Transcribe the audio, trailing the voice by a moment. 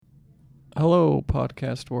Hello,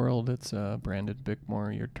 podcast world. It's Brandon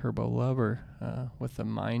Bickmore, your turbo lover, with the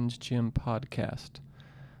Minds Gym podcast.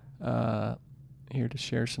 Here to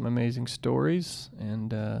share some amazing stories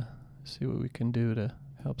and see what we can do to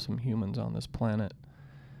help some humans on this planet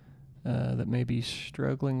that may be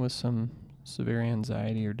struggling with some severe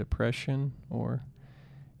anxiety or depression or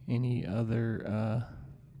any other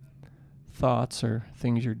thoughts or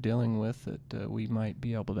things you're dealing with that we might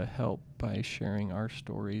be able to help by sharing our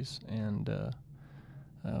stories and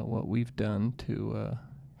what we've done to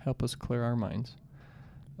help us clear our minds.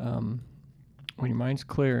 When your mind's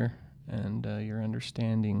clear and you're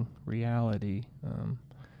understanding reality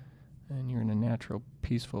and you're in a natural,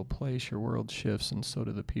 peaceful place, your world shifts, and so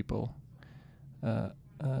do the people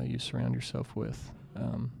you surround yourself with.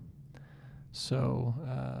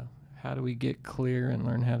 How do we get clear and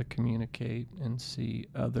learn how to communicate and see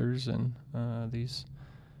others and these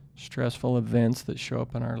stressful events that show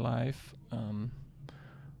up in our life?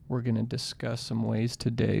 We're going to discuss some ways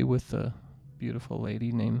today with a beautiful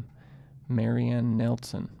lady named Marriann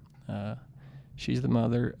Hough. She's the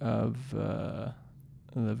mother of the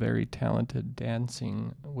very talented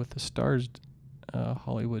Dancing with the Stars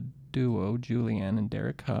Hollywood duo, Julianne and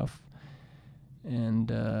Derek Hough.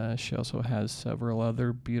 And she also has several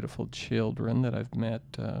other beautiful children that I've met,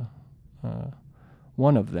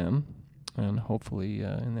 one of them, and hopefully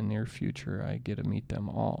in the near future I get to meet them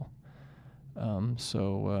all. I want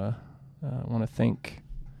to thank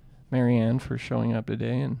Marriann for showing up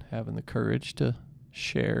today and having the courage to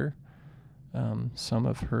share some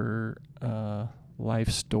of her life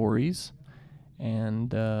stories and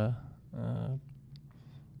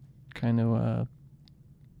kind of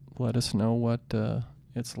let us know what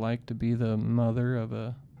it's like to be the mother of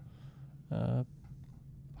a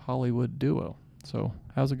Hollywood duo. So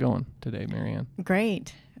how's it going today, Marriann?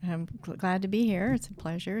 Great. I'm glad to be here. It's a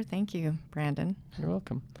pleasure. Thank you, Brandon. You're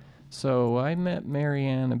welcome. So I met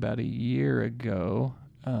Marriann about a year ago.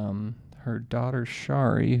 Her daughter,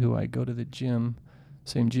 Shari, who I go to the gym,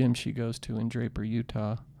 same gym she goes to in Draper,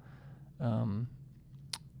 Utah,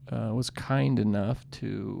 was kind enough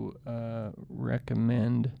to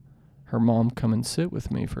recommend her mom come and sit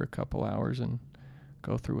with me for a couple hours and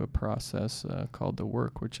go through a process called The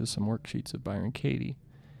Work, which is some worksheets of Byron Katie.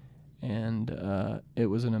 And it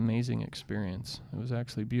was an amazing experience. It was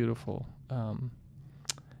actually beautiful.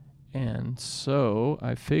 And so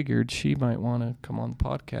I figured she might want to come on the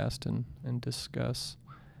podcast and discuss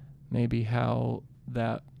maybe how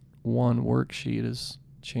that one worksheet has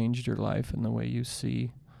changed your life and the way you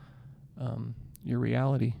see your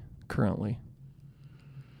reality currently.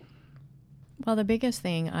 Well, the biggest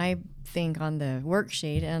thing I think on the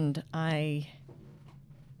worksheet, and I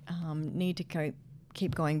need to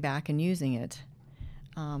keep going back and using it,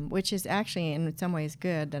 which is actually in some ways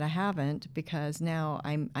good that I haven't, because now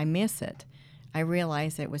I miss it. I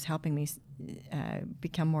realize it was helping me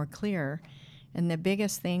become more clear. And the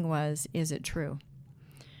biggest thing was, is it true?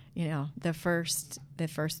 You know, the first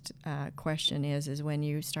question is when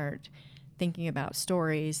you start thinking about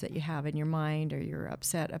stories that you have in your mind, or you're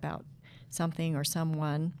upset about something or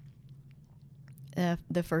someone,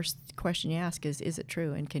 the first question you ask is it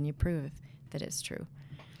true, and can you prove that it's true?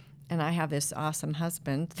 And I have this awesome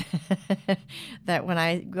husband that when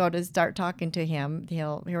I go to start talking to him, he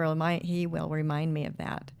will remind me of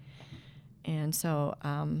that. And so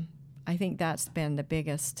I think that's been the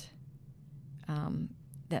biggest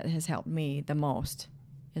that has helped me the most,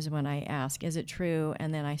 is when I ask, is it true?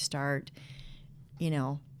 And then I start,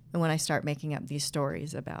 when I start making up these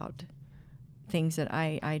stories about things that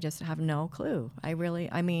I just have no clue. I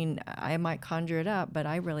might conjure it up, but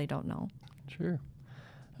I really don't know. Sure.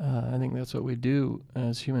 I think that's what we do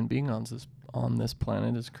as human beings on this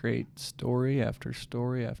planet, is create story after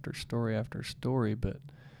story after story after story. But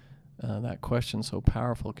that question's so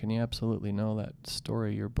powerful. Can you absolutely know that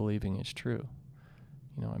story you're believing is true?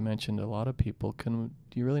 I mentioned a lot of people. Do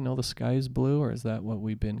you really know the sky is blue, or is that what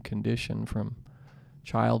we've been conditioned from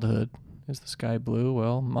childhood? Is the sky blue?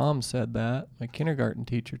 Well, Mom said that. My kindergarten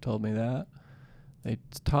teacher told me that. They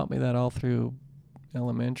taught me that all through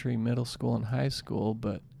elementary, middle school, and high school.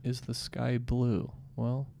 But is the sky blue?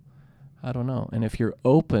 Well, I don't know. And if you're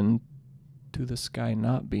open to the sky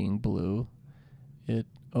not being blue, it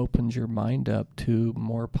opens your mind up to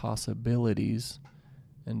more possibilities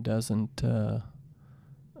and doesn't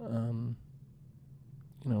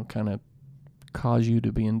kind of cause you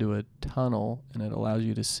to be into a tunnel, and it allows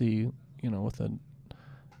you to see, with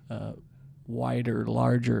a wider,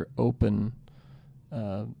 larger, open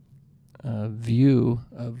view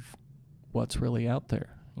of what's really out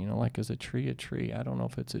there. Like, is a tree a tree? I don't know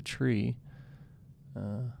if it's a tree.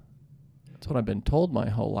 what I've been told my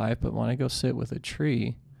whole life. But when I go sit with a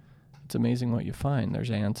tree, it's amazing what you find.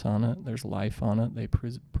 There's ants on it. There's life on it. They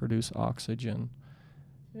produce oxygen.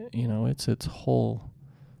 It's its whole.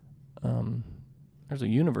 There's a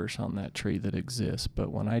universe on that tree that exists.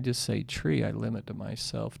 But when I just say tree, I limit to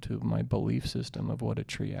myself to my belief system of what a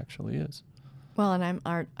tree actually is. Well, and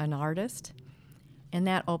I'm an artist, and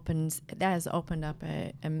that has opened up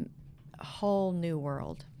a whole new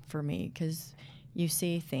world for me, because you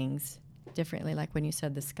see things differently. Like when you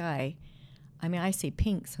said the sky, I mean, I see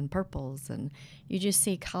pinks and purples, and you just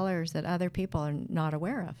see colors that other people are not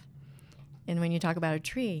aware of. And when you talk about a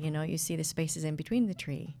tree, you see the spaces in between the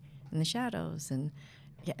tree and the shadows, and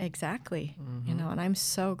yeah, exactly. Mm-hmm. And I'm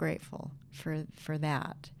so grateful for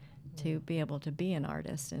that, to be able to be an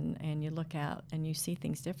artist, and you look out and you see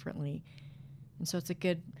things differently. And so it's a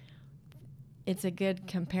good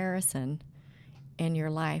comparison in your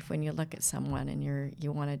life when you look at someone and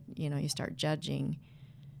you want to, you start judging.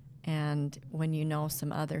 And when you know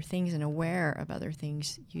some other things and aware of other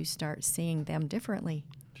things, you start seeing them differently.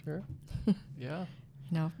 Sure. Yeah.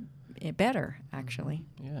 Better, actually.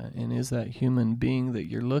 Yeah. And is that human being that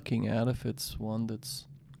you're looking at, if it's one that's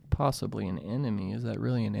possibly an enemy, is that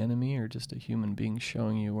really an enemy or just a human being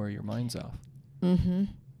showing you where your mind's off? Mm-hmm.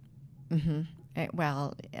 Mm-hmm.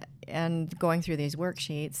 Well, and going through these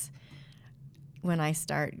worksheets, when I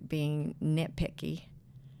start being nitpicky,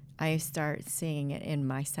 I start seeing it in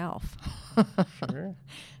myself. Sure.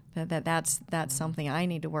 That's something I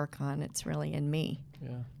need to work on. It's really in me.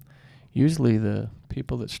 Yeah. Usually the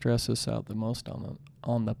people that stress us out the most on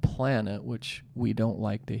the planet, which we don't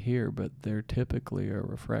like to hear, but they're typically a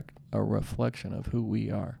reflection of who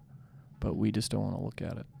we are, but we just don't want to look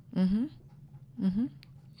at it. Mm-hmm. Mm-hmm.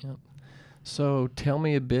 Yep. So tell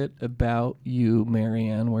me a bit about you,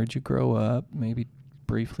 Marriann. Where'd you grow up? Maybe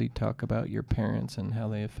briefly talk about your parents and how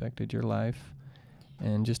they affected your life,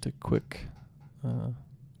 and just some quick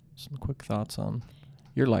thoughts on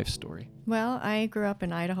your life story. Well, I grew up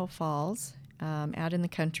in Idaho Falls, out in the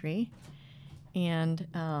country, and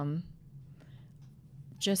I'm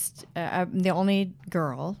the only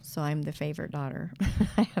girl, so I'm the favorite daughter.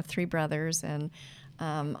 I have 3 brothers, and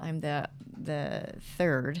I'm the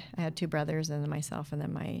third. I had 2 brothers, and then myself, and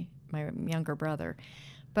then my younger brother.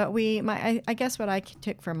 But I guess what I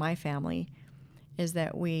took from my family is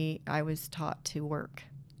that I was taught to work.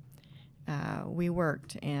 We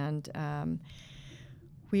worked, and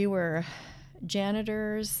we were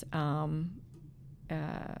janitors.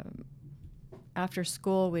 After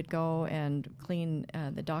school, we'd go and clean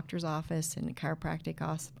the doctor's office and the chiropractic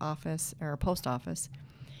office, or post office.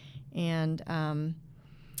 And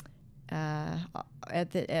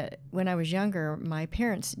when I was younger, my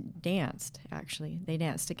parents danced, actually. They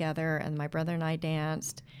danced together, and my brother and I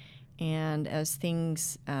danced. And as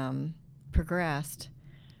things progressed,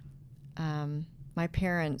 my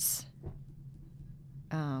parents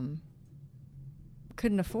couldn't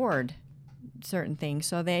afford certain things,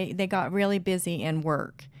 so they got really busy in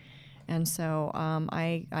work. And so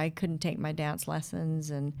I couldn't take my dance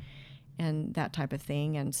lessons and that type of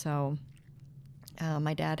thing. And so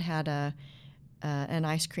my dad had an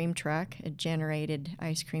ice cream truck, a generated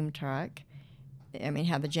ice cream truck.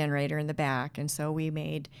 Had the generator in the back. And so we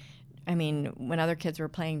made, when other kids were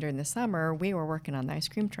playing during the summer, we were working on the ice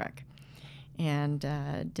cream truck and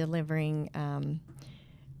delivering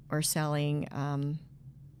or selling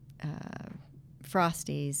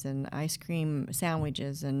Frosties and ice cream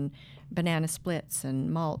sandwiches and banana splits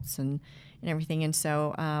and malts and everything. And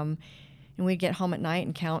so and we'd get home at night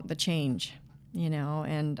and count the change,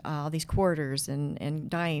 and all these quarters and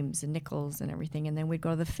dimes and nickels and everything. And then we'd go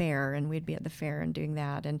to the fair, and we'd be at the fair and doing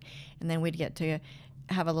that. And then we'd get to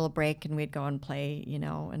have a little break, and we'd go and play,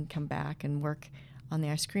 and come back and work on the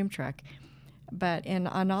ice cream truck. But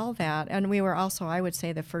on all that, and we were also, I would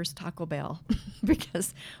say, the first Taco Bell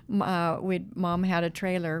because Mom had a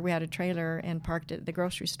trailer. We had a trailer and parked it at the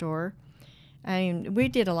grocery store. We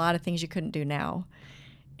did a lot of things you couldn't do now,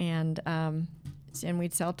 and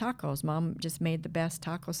we'd sell tacos. Mom just made the best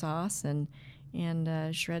taco sauce and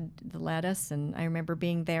shred the lettuce. And I remember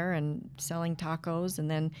being there and selling tacos, and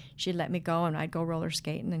then she'd let me go, and I'd go roller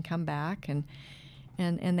skating and come back and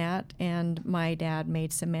my dad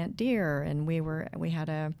made cement deer, and we had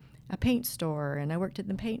a paint store, and I worked at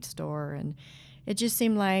the paint store, and it just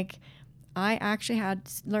seemed like I actually had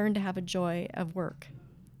learned to have a joy of work.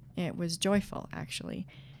 It was joyful, actually.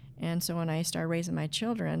 And so when I started raising my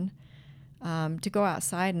children, to go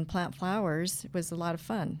outside and plant flowers was a lot of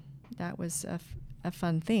fun. That was a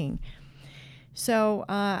fun thing. So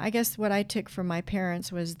I guess what I took from my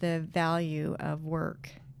parents was the value of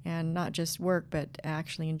work and not just work, but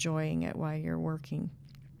actually enjoying it while you're working.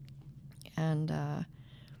 And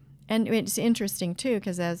it's interesting too,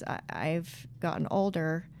 because as I've gotten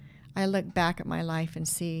older, I look back at my life and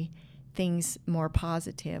see things more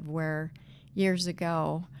positive, where years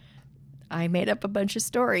ago I made up a bunch of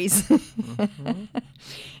stories. Mm-hmm.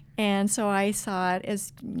 And so I saw it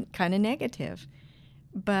as kind of negative.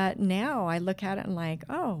 But now I look at it and like,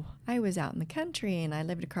 oh, I was out in the country and I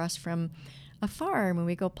lived across from a farm, and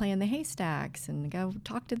we go play in the haystacks and go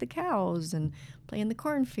talk to the cows and play in the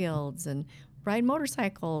cornfields and ride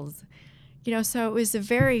motorcycles. You know, so it was a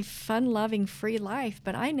very fun-loving, free life,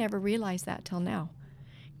 but I never realized that till now,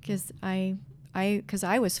 because I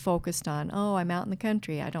was focused on, oh, I'm out in the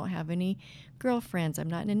country, I don't have any girlfriends, I'm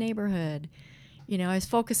not in a neighborhood. You know, I was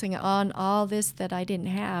focusing on all this that I didn't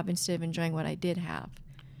have instead of enjoying what I did have.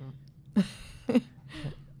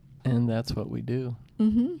 And that's what we do.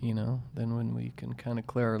 Mm-hmm. You know, then when we can kind of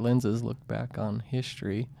clear our lenses, look back on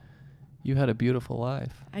history, you had a beautiful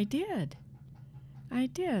life. I did,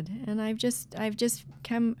 and I've just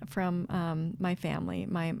come from my family,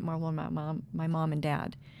 my mom and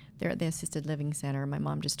dad. They're at the assisted living center. My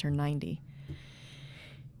mom just turned 90,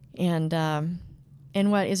 and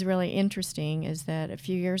what is really interesting is that a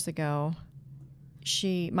few years ago,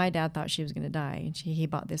 my dad thought she was going to die, and he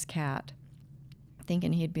bought this cat,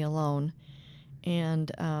 thinking he'd be alone.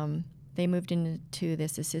 And they moved into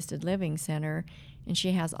this assisted living center, and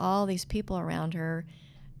she has all these people around her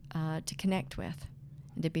to connect with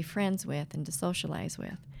and to be friends with and to socialize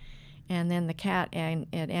with. And then the cat, it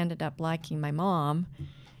ended up liking my mom,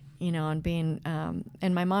 you know, and being,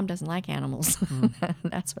 and my mom doesn't like animals. Mm-hmm.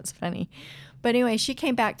 That's what's funny. But anyway, she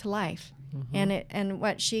came back to life. Mm-hmm. And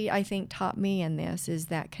what she, I think, taught me in this is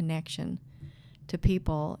that connection to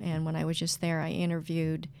people. And when I was just there, I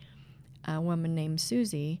interviewed a woman named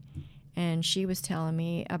Susie, and she was telling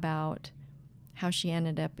me about how she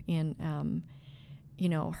ended up in, you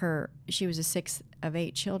know, she was a 6th of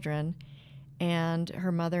 8 children, and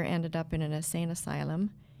her mother ended up in an insane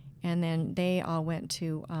asylum, and then they all went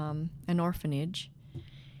to an orphanage.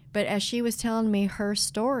 But as she was telling me her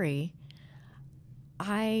story,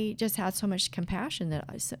 I just had so much compassion that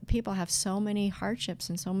people have so many hardships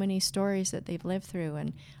and so many stories that they've lived through,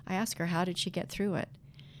 and I asked her, how did she get through it?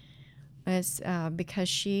 It's because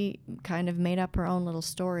she kind of made up her own little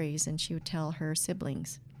stories, and she would tell her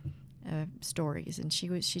siblings stories, and she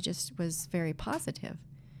just was very positive,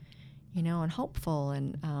 you know, and hopeful,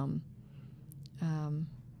 and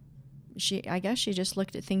I guess she just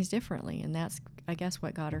looked at things differently, and that's, I guess,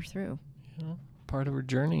 what got her through. You know, part of her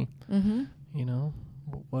journey. Mm-hmm. You know,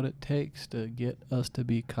 what it takes to get us to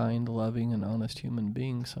be kind, loving, and honest human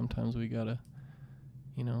beings. Sometimes we gotta,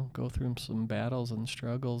 you know, go through some battles and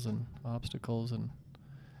struggles and obstacles, and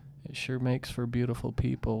it sure makes for beautiful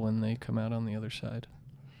people when they come out on the other side.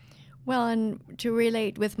 Well, and to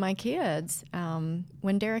relate with my kids,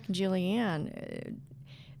 when Derek and Julianne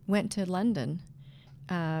went to London,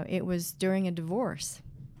 it was during a divorce.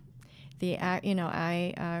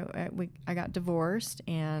 I got divorced,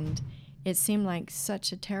 and it seemed like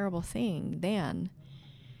such a terrible thing then,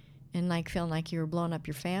 and like feeling like you were blowing up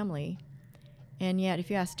your family. And yet, if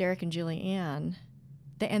you ask Derek and Julianne,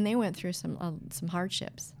 they went through some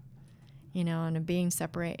hardships, you know, and being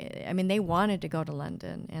separated. I mean, they wanted to go to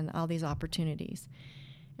London and all these opportunities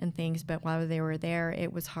and things, but while they were there,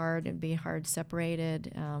 it was hard. It'd be hard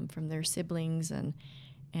separated from their siblings, and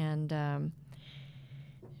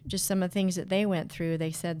just some of the things that they went through.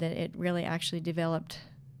 They said that it really actually developed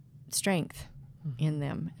strength in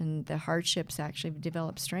them, and the hardships actually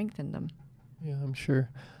developed strength in them. Yeah, I'm sure.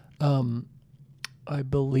 I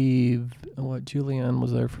believe Julianne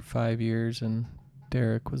was there for 5 years, and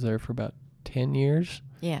Derek was there for about 10 years.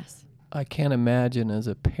 Yes. I can't imagine as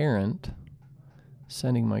a parent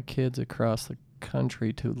sending my kids across the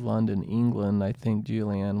country to London, England. I think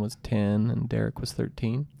Julianne was 10 and Derek was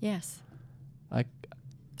 13. Yes.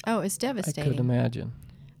 Oh, it's devastating. I could imagine.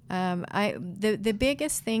 The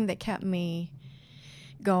biggest thing that kept me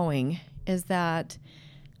going is that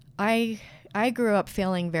I grew up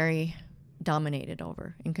feeling very dominated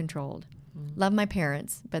over and controlled. Love my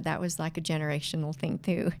parents, but that was like a generational thing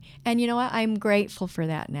too. And you know what? I'm grateful for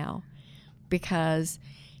that now, because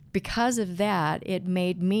of that, it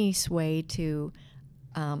made me sway to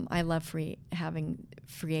I love having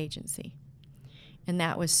free agency. And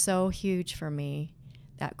that was so huge for me,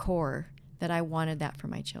 that core, that I wanted that for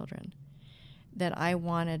my children, that I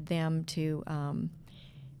wanted them to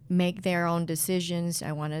make their own decisions.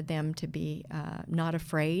 I wanted them to be not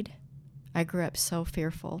afraid. I grew up so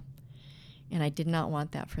fearful, and I did not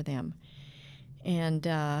want that for them. And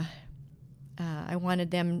I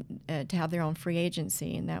wanted them to have their own free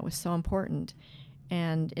agency, and that was so important.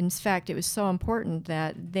 And in fact, it was so important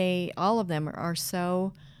that all of them are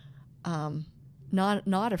so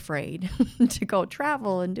not afraid to go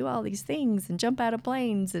travel and do all these things and jump out of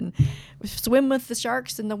planes and swim with the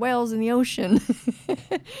sharks and the whales in the ocean.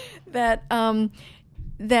 that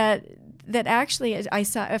actually, I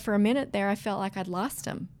saw for a minute there, I felt like I'd lost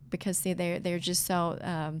them, because see, they're just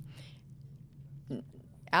so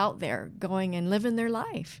out there going and living their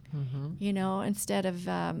life, instead of,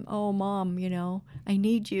 oh, Mom, I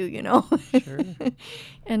need you, Sure.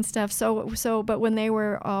 and stuff. But when they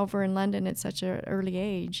were over in London at such an early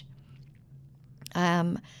age,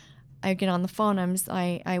 I get on the phone.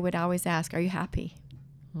 I would always ask, "Are you happy?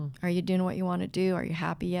 Are you doing what you want to do? Are you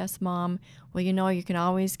happy?" "Yes, Mom." "Well, you can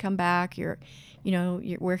always come back.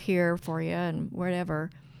 We're here for you," and whatever.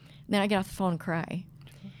 And then I get off the phone and cry.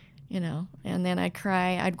 And then I'd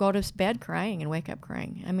cry. I'd go to bed crying and wake up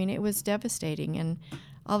crying. I mean, it was devastating. And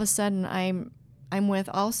all of a sudden, I'm with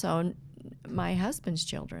also my husband's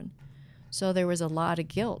children, so there was a lot of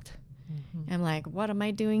guilt. Mm-hmm. I'm like, what am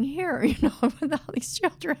I doing here? With all these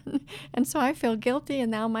children, and so I feel guilty. And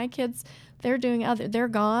now my kids, they're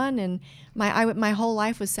gone, and my whole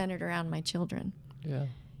life was centered around my children. Yeah.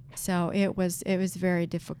 So it was very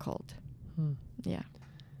difficult. Yeah.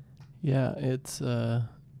 Yeah, it's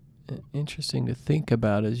interesting to think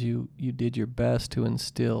about, as you did your best to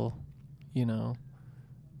instill,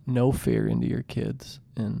 no fear into your kids.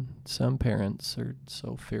 And some parents are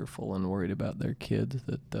so fearful and worried about their kids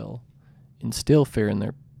that they'll instill fear in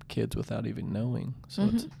their kids without even knowing. So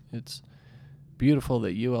it's beautiful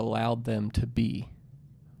that you allowed them to be,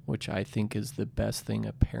 which I think is the best thing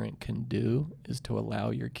a parent can do, is to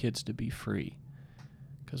allow your kids to be free.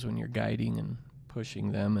 Because when you're guiding and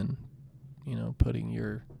pushing them and, putting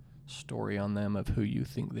your story on them of who you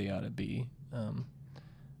think they ought to be,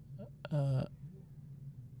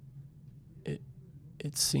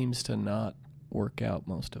 it seems to not work out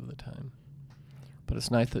most of the time. But it's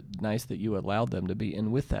nice that you allowed them to be.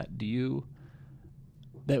 And with that,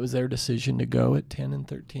 that was their decision to go at 10 and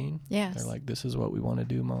 13? Yes. They're like, "This is what we want to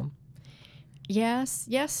do, Mom"? Yes.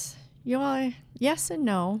 Yes and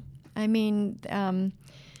no. I mean,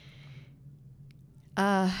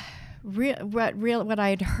 what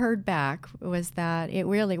I'd heard back was that it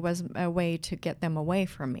really was a way to get them away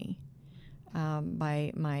from me,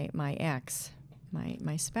 by my ex,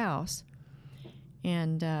 my spouse,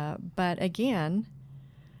 and but again,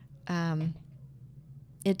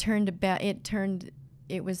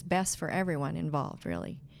 it was best for everyone involved,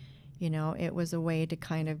 really. It was a way to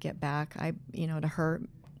kind of get back,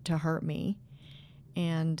 to hurt me,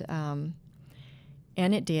 and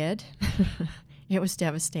it did. It was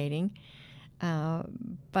devastating.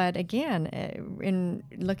 But again, in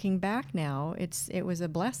looking back now, it was a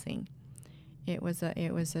blessing. It was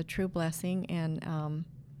a true blessing, and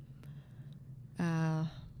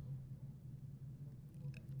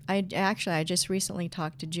I just recently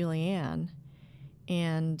talked to Julianne,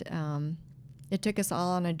 and it took us all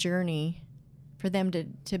on a journey for them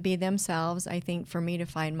to be themselves. I think for me to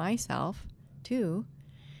find myself too,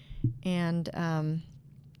 and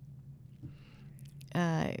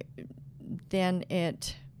then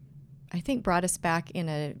it, I think, brought us back in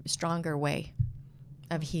a stronger way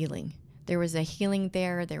of healing. There was a healing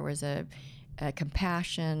there. There was a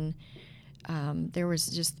compassion. There was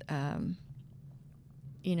just,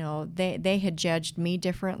 they had judged me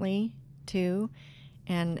differently too.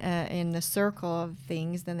 And in the circle of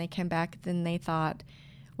things, then they came back, then they thought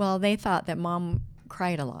that Mom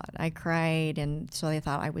cried a lot. I cried, and so they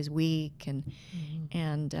thought I was weak, and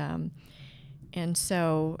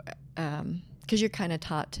so, because you're kind of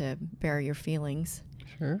taught to bury your feelings.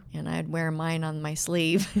 Sure. And I'd wear mine on my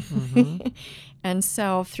sleeve. Mm-hmm. And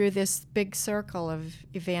so through this big circle of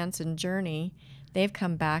events and journey, they've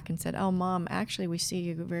come back and said, "Oh, Mom, actually, we see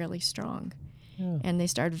you really strong." Yeah. And they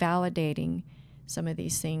started validating some of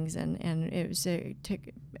these things, and it was a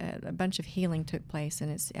bunch of healing took place,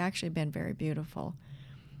 and it's actually been very beautiful.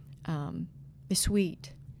 It's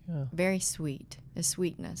sweet. Yeah. Very sweet. A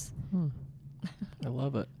sweetness. I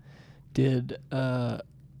love it. Did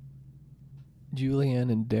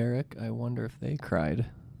Julianne and Derek, I wonder if they cried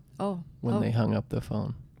when they hung up the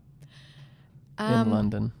phone in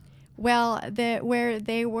London? Well, where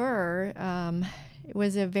they were, it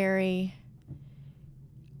was a very,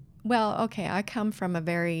 I come from a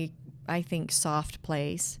very, I think, soft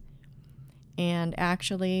place. And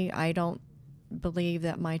actually, I don't believe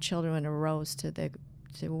that my children arose to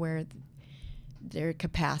where their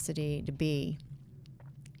capacity to be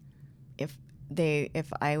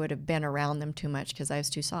if I would have been around them too much, because I was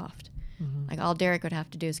too soft. Like all Derek would have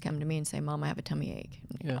to do is come to me and say, "Mom, I have a tummy ache."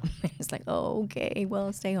 Yeah. It's like, "Oh, okay,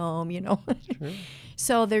 well, stay home," you know. Sure.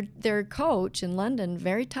 So their coach in London,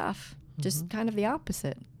 very tough, just kind of the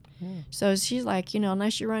opposite. Yeah. So she's like,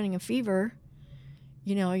 unless you're running a fever,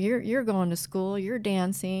 you're going to school, you're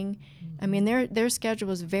dancing. I mean, their schedule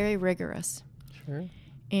was very rigorous. Sure.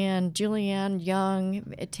 And Julianne,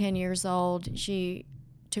 young, at 10 years old, she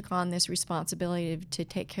took on this responsibility to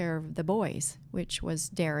take care of the boys, which was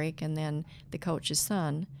Derek and then the coach's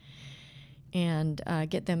son, and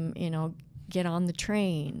get them, get on the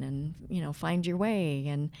train and, find your way.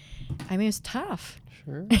 And I mean, it's tough.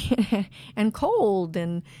 Sure. And cold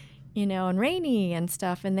and, and rainy and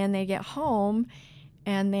stuff. And then they get home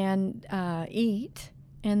and then eat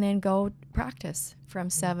and then go practice from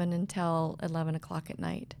 7 until 11 o'clock at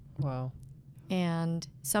night. Wow. And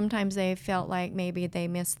sometimes they felt like maybe they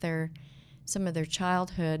missed some of their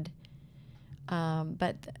childhood.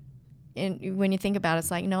 But when you think about it,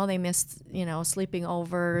 it's like, no, they missed, sleeping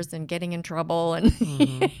overs and getting in trouble and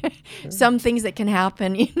Sure. some things that can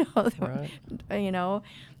happen, Right.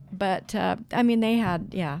 But, I mean, they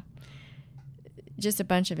had, just a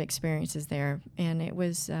bunch of experiences there. And it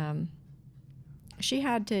was,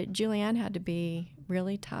 Julianne had to be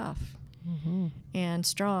really tough. And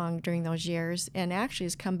strong during those years, and actually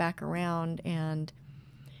has come back around and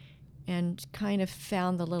kind of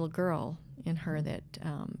found the little girl in her that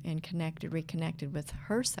and reconnected with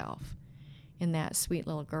herself in that sweet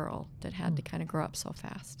little girl that had to kind of grow up so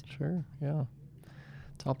fast. Sure. Yeah.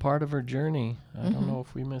 It's all part of her journey. I don't know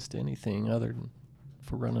if we missed anything other than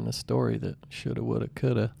for running a story that shoulda, woulda,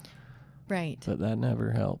 coulda. Right. But that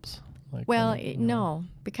never helps. Like, Well, no,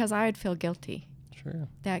 because I'd feel guilty. Sure.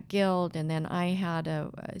 That guilt, and then I had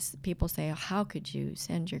people say, "How could you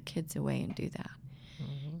send your kids away and do that?"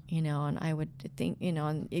 And I would think,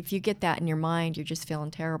 and if you get that in your mind, you're just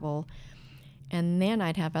feeling terrible. And then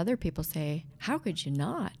I'd have other people say, "How could you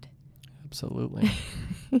not?" Absolutely.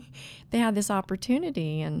 They had this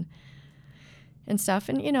opportunity and stuff,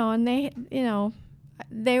 and and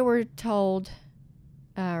they were told,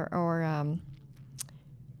 or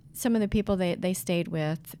some of the people they stayed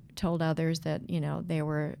with told others that they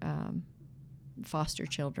were foster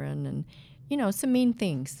children and some mean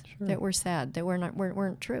things that were said that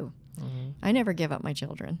weren't true. I never give up my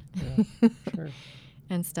children. Yeah. Sure.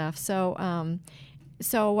 And stuff. So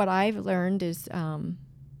so what I've learned is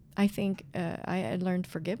I think I had learned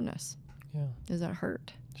forgiveness. Yeah. Does that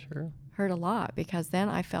hurt? Sure. Hurt a lot, because then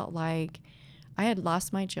I felt like I had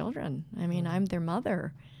lost my children. I mean, I'm their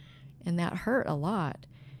mother, and that hurt a lot.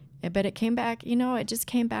 But it came back, it just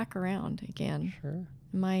came back around again. Sure.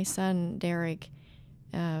 My son, Derek,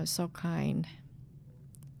 so kind.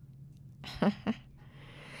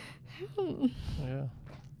 Yeah.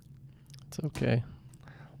 It's okay.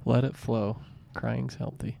 Let it flow. Crying's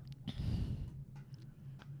healthy.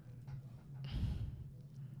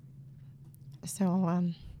 So,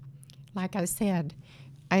 like I said,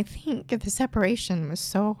 I think the separation was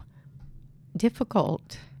so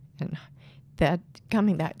difficult, and that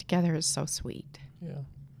coming back together is so sweet. Yeah.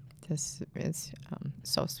 This is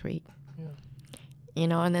so sweet. Yeah.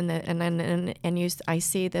 And then I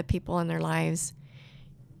see the people in their lives.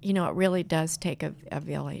 It really does take a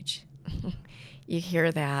village. You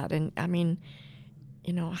hear that, and I mean,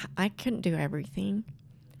 I couldn't do everything,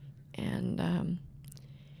 and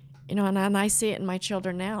and I see it in my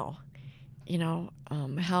children now.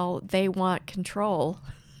 How they want control,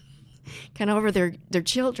 kind of over their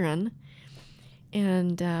children,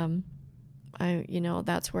 and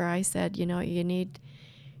that's where I said, you need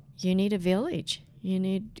a village. You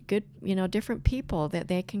need good, different people that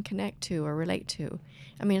they can connect to or relate to.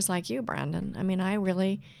 I mean, it's like you, Brandon. I mean, I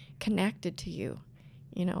really connected to you,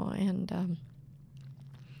 and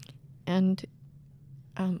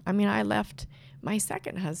I mean, I left my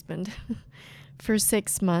second husband for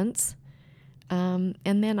 6 months, and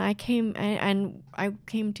then I came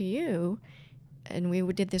to you, and we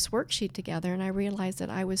did this worksheet together, and I realized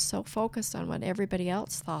that I was so focused on what everybody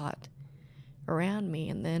else thought around me,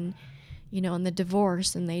 and then, and the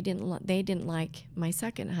divorce, and they didn't like my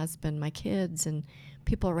second husband, my kids, and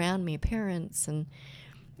people around me, parents, and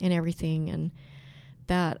everything, and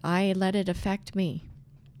that I let it affect me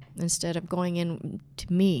instead of going in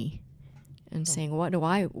to me and saying, what do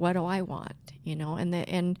I want,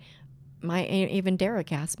 and even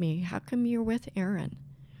Derek asked me, how come you're with Aaron?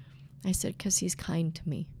 I said, 'cause he's kind to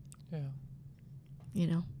me. Yeah.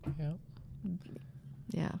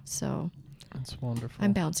 Yeah. So That's wonderful.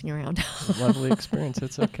 I'm bouncing around. Lovely experience.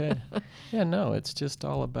 It's okay. Yeah, no, it's just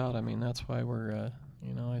all about, that's why we're,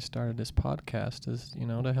 I started this podcast is,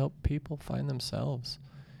 to help people find themselves,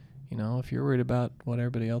 You know, if you're worried about what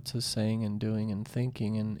everybody else is saying and doing and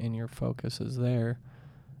thinking, and your focus is there,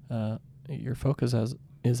 your focus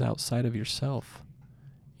is outside of yourself.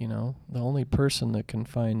 You know, the only person that can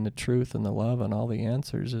find the truth and the love and all the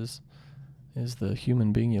answers is the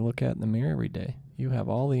human being you look at in the mirror every day. You have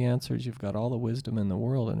all the answers, you've got all the wisdom in the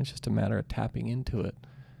world, and it's just a matter of tapping into it.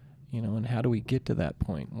 You know, and how do we get to that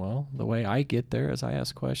point? Well, the way I get there is I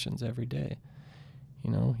ask questions every day.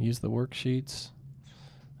 You know, use the worksheets.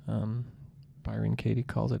 Byron Katie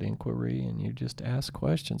calls it inquiry, and you just ask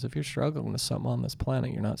questions. If you're struggling with something on this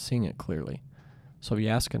planet, you're not seeing it clearly. So if you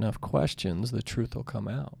ask enough questions, the truth will come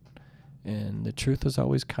out. And the truth is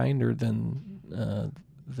always kinder than the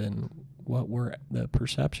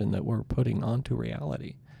perception that we're putting onto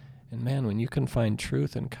reality. And man, when you can find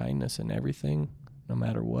truth and kindness in everything, no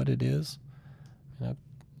matter what it is, and I've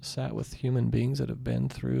sat with human beings that have been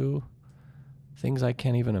through things I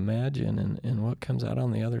can't even imagine, and what comes out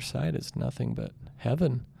on the other side is nothing but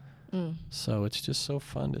heaven. So it's just so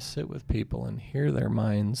fun to sit with people and hear their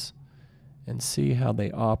minds and see how they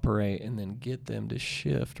operate, and then get them to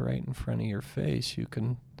shift right in front of your face.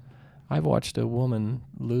 I've watched a woman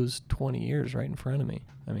lose 20 years right in front of me.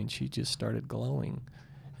 I mean, she just started glowing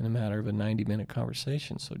in a matter of a 90-minute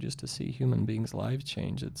conversation. So just to see human beings' lives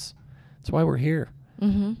change, it's why we're here.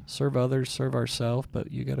 Mm-hmm. Serve others, serve ourselves,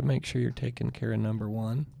 but you got to make sure you're taking care of number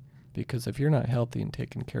one, because if you're not healthy and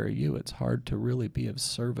taking care of you, it's hard to really be of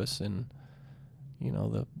service in, you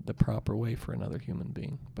know, the proper way for another human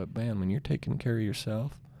being. But man, when you're taking care of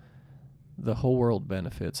yourself, the whole world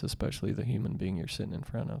benefits, especially the human being you're sitting in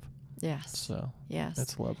front of. Yes. So yes,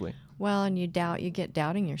 that's lovely. Well, and you get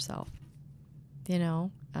doubting yourself, you know,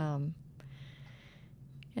 and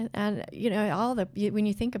you know, when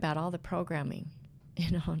you think about all the programming, you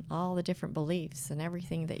know, and all the different beliefs and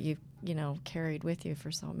everything that you've, you know, carried with you for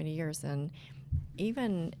so many years, and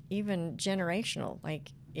even generational,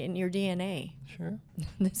 like in your DNA, Sure,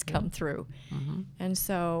 that's come through. Mm-hmm. And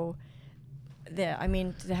so,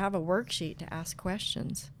 to have a worksheet to ask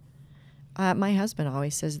questions. My husband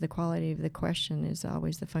always says the quality of the question is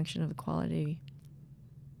always the function of the quality.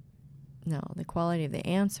 No, the quality of the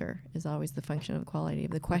answer is always the function of the quality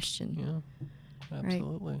of the question. Yeah,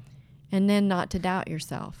 absolutely. Right? And then not to doubt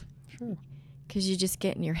yourself. Sure. Because you just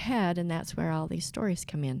get in your head, and that's where all these stories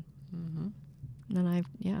come in. Mm-hmm. And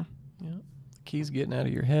Yeah. The key's getting out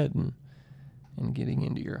of your head and getting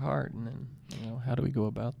into your heart, and then, you know, how do we go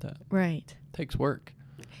about that? Right. It takes work.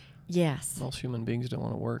 Yes. Most human beings don't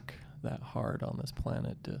want to work that hard on this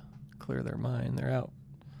planet to clear their mind. They're out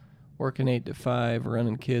working 8 to 5,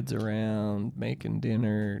 running kids around, making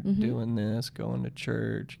dinner, Mm-hmm. doing this, going to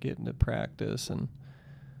church, getting to practice. And,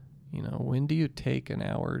 you know, when do you take an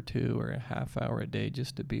hour or two or a half hour a day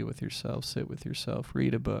just to be with yourself, sit with yourself,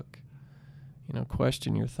 read a book, you know,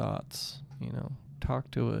 question your thoughts, you know, talk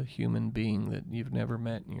to a human being that you've never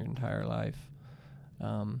met in your entire life,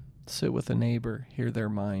 sit with a neighbor, hear their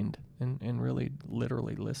mind, and really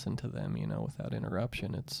literally listen to them, you know, without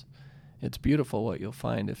interruption. It's beautiful what you'll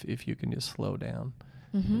find if you can just slow down,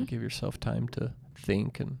 Mm-hmm. and give yourself time to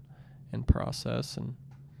think and process. And,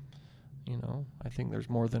 you know, I think there's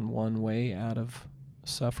more than one way out of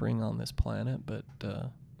suffering on this planet, but,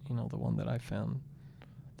 you know, the one that I found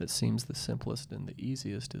that seems the simplest and the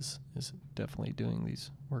easiest is definitely doing these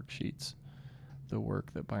worksheets. The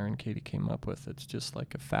work that Byron Katie came up with, it's just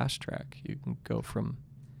like a fast track. You can go from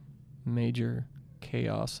major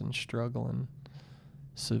chaos and struggle and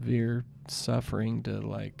severe suffering to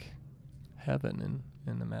like heaven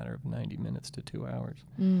in a matter of 90 minutes to 2 hours.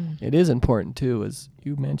 It is important too, as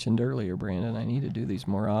you mentioned earlier, Brandon, I need to do these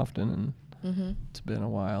more often, and Mm-hmm. it's been a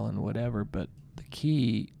while and whatever, but the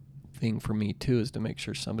key thing for me too is to make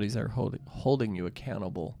sure somebody's there holding you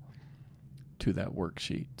accountable to that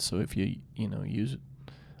worksheet. So if you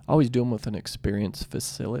always do them with an experienced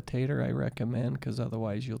facilitator, I recommend, because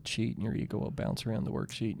otherwise you'll cheat and your ego will bounce around the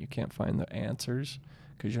worksheet and you can't find the answers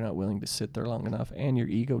because you're not willing to sit there long enough, and your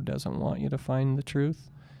ego doesn't want you to find the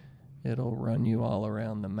truth. It'll run you all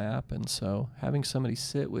around the map. And so having somebody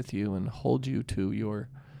sit with you and hold you to your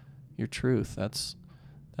truth, that's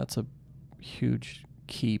a huge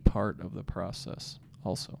key part of the process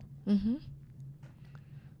also. Mm-hmm.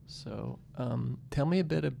 So tell me a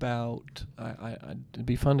bit about, it'd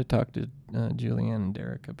be fun to talk to Julianne and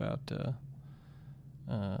Derek about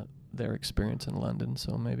their experience in London,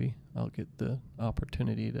 so maybe I'll get the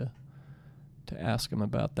opportunity to ask them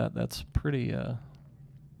about that. That's pretty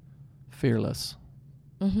fearless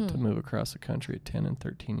Mm-hmm. to move across the country at 10 and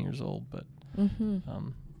 13 years old, but Mm-hmm.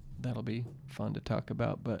 That'll be fun to talk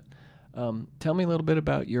about. But tell me a little bit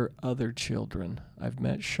about your other children. I've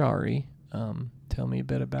met Shari. Tell me a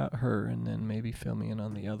bit about her, and then maybe fill me in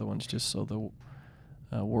on the other ones, just so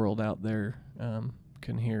the world out there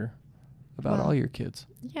can hear about all your kids.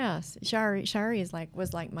 Yes, Shari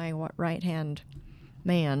was like my right hand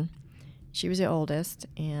man. She was the oldest,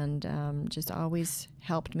 and just always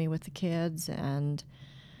helped me with the kids, and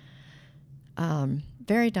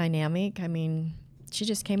very dynamic. I mean, she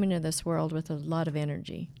just came into this world with a lot of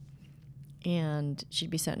energy, and she'd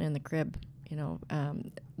be sitting in the crib,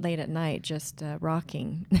 late at night, just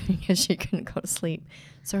rocking because she couldn't go to sleep.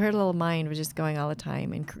 So her little mind was just going all the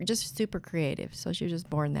time, and just super creative. So she was just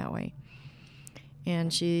born that way.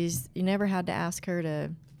 And you never had to ask her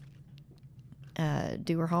to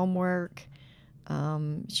do her homework.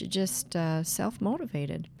 She just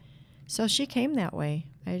self-motivated. So she came that way.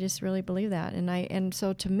 I just really believe that. And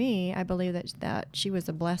so to me, I believe that she was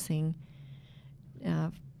a blessing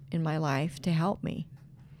in my life to help me.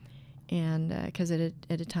 And because at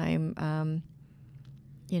a time,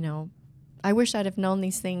 I wish I'd have known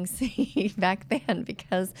these things back then,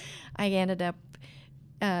 because I ended up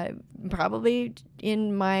probably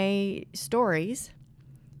in my stories,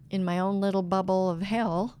 in my own little bubble of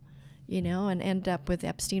hell, and end up with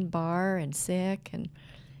Epstein-Barr and sick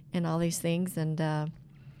and all these things. And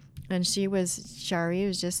Shari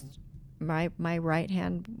was just my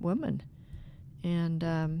right-hand woman.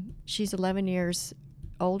 And she's 11 years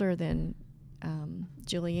older than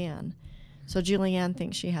Julianne. So Julianne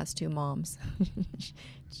thinks she has two moms.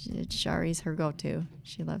 Shari's her go-to.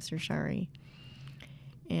 She loves her Shari.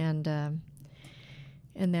 And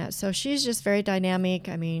that, so she's just very dynamic.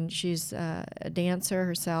 I mean, she's a dancer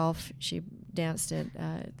herself. She danced at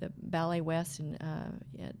the Ballet West in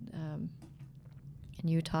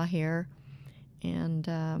Utah here, and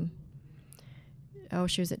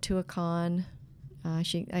she was at Tuacahn.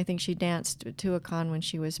 I think she danced at Tuacahn when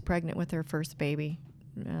she was pregnant with her first baby,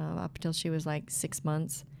 up until she was like 6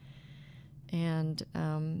 months, and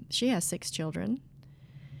she has 6 children,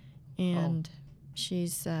 and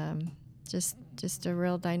she's just a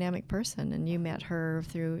real dynamic person. And you met her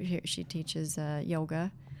through here. She teaches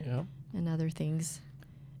yoga and other things,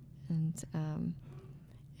 and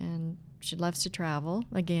she loves to travel.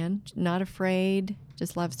 Again, not afraid,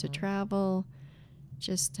 just loves to travel,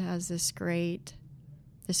 just has this great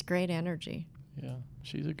energy. Yeah,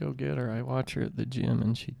 she's a go-getter. I watch her at the gym,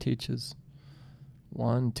 and she teaches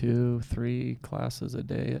 1, 2, 3 classes a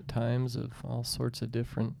day at times of all sorts of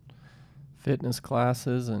different fitness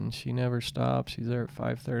classes, and she never stops. She's there at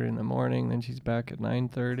 5:30 in the morning, then she's back at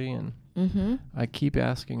 9:30, and I keep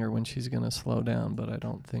asking her when she's going to slow down, but I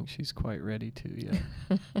don't think she's quite ready to yet.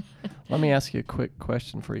 Let me ask you a quick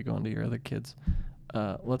question before you go on to your other kids.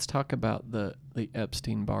 Let's talk about the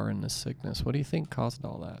Epstein-Barr and the sickness. What do you think caused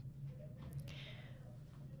all that?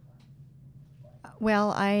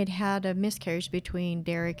 Well, I'd had a miscarriage between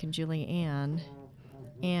Derek and Julianne,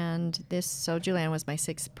 and so Julianne was my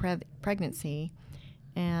 6th pregnancy,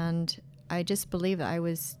 and I just believe that I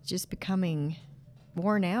was just becoming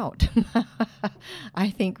worn out.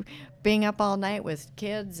 I think being up all night with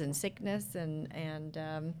kids and sickness, and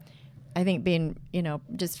I think being,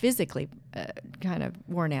 just physically kind of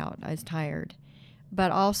worn out. I was tired.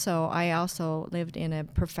 But I also lived in a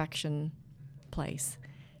perfection place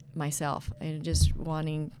myself, and just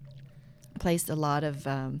placed a lot of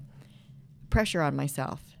pressure on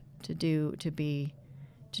myself to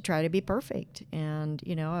try to be perfect. And,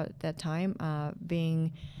 at that time,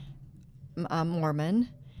 being a Mormon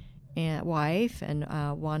and wife, and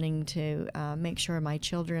wanting to make sure my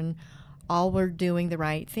children all were doing the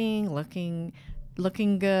right thing, looking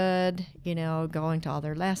good, going to all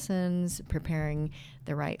their lessons, preparing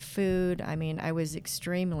the right food. I mean, I was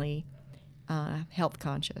extremely health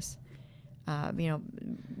conscious.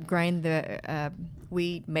 Grind the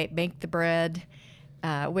wheat, make the bread,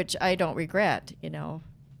 which I don't regret,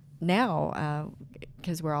 now,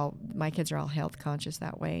 because my kids are all health conscious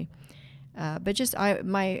that way. But just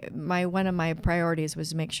one of my priorities was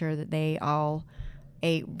to make sure that they all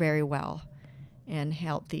ate very well and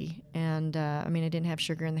healthy. And I didn't have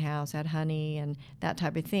sugar in the house, I had honey and that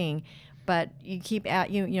type of thing. But you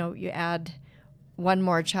you add one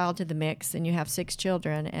more child to the mix, and you have 6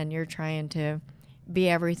 children, and you're trying to be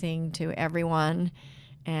everything to everyone,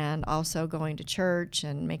 and also going to church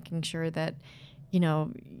and making sure that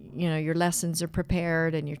your lessons are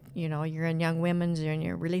prepared, and you're in Young Women's, you're in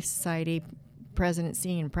your Relief Society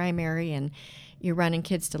presidency and primary, and you're running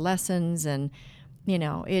kids to lessons, and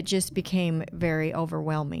it just became very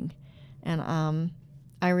overwhelming. And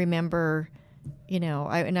I remember,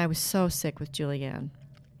 I was so sick with Julianne,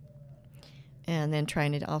 and then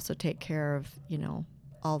trying to also take care of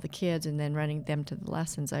all the kids and then running them to the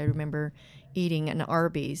lessons. I remember eating an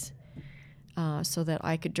Arby's so that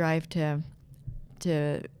I could drive to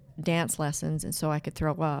dance lessons and so I could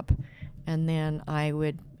throw up. And then I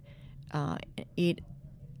would eat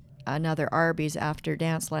another Arby's after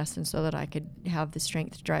dance lessons so that I could have the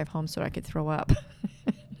strength to drive home so I could throw up.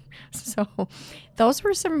 So those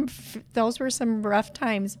were some rough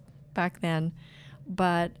times back then.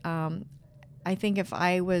 But I think if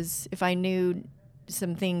I knew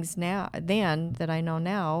some things then that I know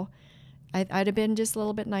now, I'd have been just a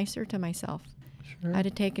little bit nicer to myself. Sure. I'd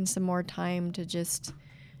have taken some more time to just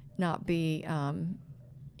not be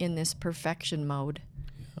in this perfection mode.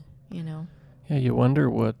 Yeah. Yeah, you wonder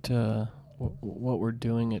what we're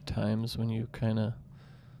doing at times when you kind of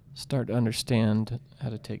start to understand how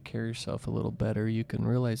to take care of yourself a little better. You can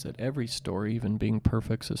realize that every story, even being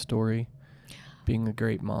perfect's a story, being a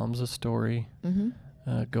great mom's a story,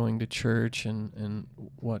 going to church and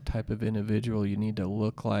what type of individual you need to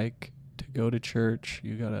look like to go to church.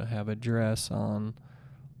 You got to have a dress on,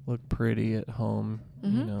 look pretty at home.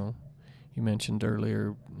 You know, you mentioned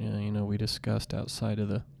earlier, we discussed outside of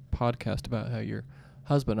the podcast about how your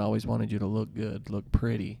husband always wanted you to look good, look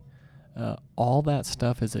pretty. All that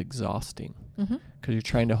stuff is exhausting because you're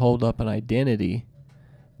trying to hold up an identity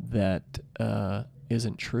that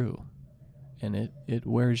isn't true, and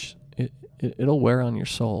it'll wear on your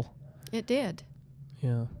soul. It did.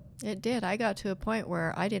 Yeah. It did. I got to a point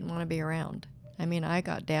where I didn't want to be around. I mean, I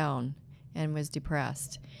got down and was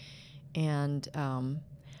depressed, and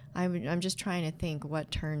I'm just trying to think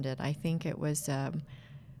what turned it. I think it was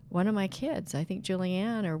one of my kids. I think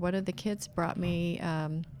Julianne or one of the kids brought me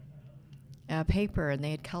a paper, and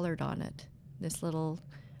they had colored on it. This little,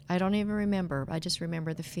 I don't even remember. I just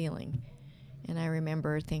remember the feeling. And I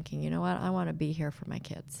remember thinking, you know what, I want to be here for my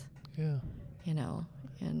kids. Yeah.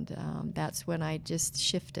 And that's when I just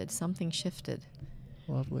shifted. Something shifted.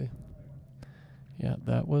 Lovely. Yeah,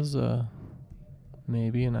 that was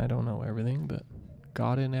maybe, and I don't know everything, but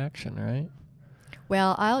God in action, right?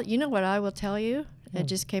 Well, you know what I will tell you? It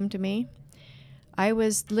just came to me. I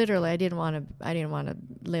was literally, I didn't want to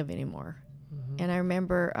live anymore. And I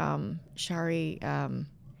remember Shari, every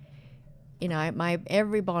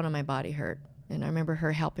bone in my body hurt. And I remember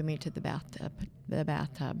her helping me to the bathtub.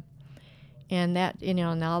 And that,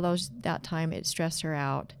 and all that time it stressed her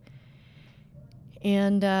out.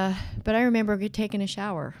 And, but I remember taking a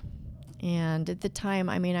shower. And at the time,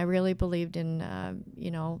 I mean, I really believed in,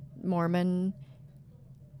 Mormon,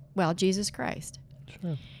 Jesus Christ.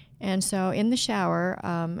 Sure. And so in the shower,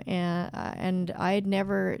 and I had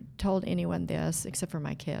never told anyone this except for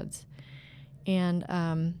my kids. And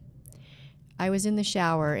I was in the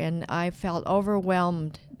shower, and I felt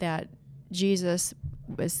overwhelmed that Jesus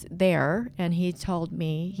was there, and he told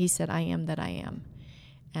me, he said, I am that I am.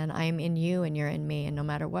 And I am in you, and you're in me, and no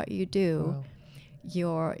matter what you do,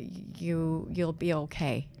 you'll be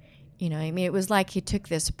okay. I mean, it was like he took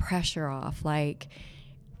this pressure off, like,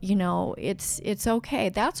 it's okay.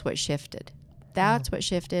 That's what shifted. That's what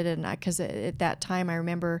shifted. And because at that time, I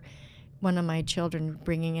remember one of my children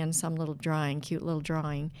bringing in some cute little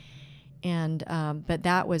drawing. And, but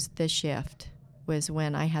that was the shift, was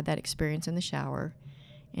when I had that experience in the shower.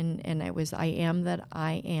 And it was, I am that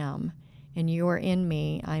I am. And you are in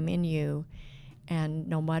me. I'm in you. And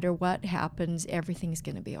no matter what happens, everything's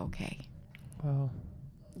going to be okay. Wow.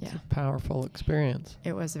 Yeah. It's a powerful experience.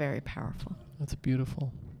 It was very powerful. That's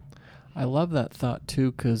beautiful. I love that thought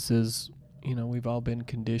too, because we've all been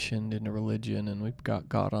conditioned into religion, and we've got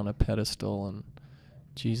God on a pedestal and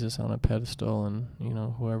Jesus on a pedestal, and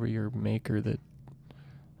whoever your maker that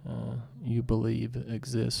you believe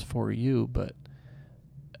exists for you. But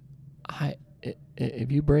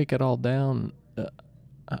if you break it all down,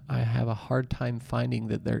 I have a hard time finding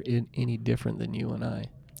that they're any different than you and I.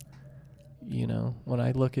 When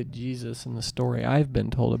I look at Jesus and the story I've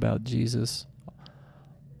been told about Jesus,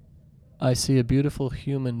 I see a beautiful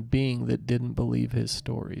human being that didn't believe his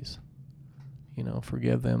stories.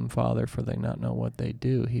 Forgive them, Father, for they not know what they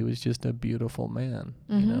do. He was just a beautiful man,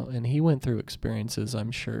 and he went through experiences,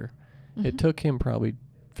 I'm sure. It took him probably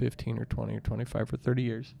 15 or 20 or 25 or 30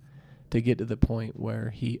 years to get to the point where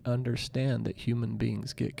he understand that human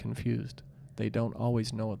beings get confused. They don't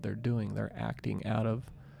always know what they're doing. They're acting out of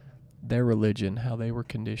their religion, how they were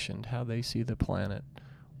conditioned, how they see the planet,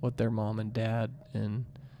 what their mom and dad and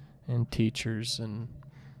teachers and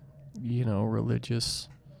religious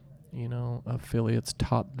affiliates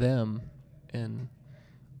taught them. And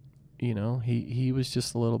he was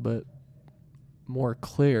just a little bit more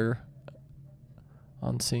clear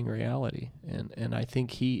on seeing reality. And I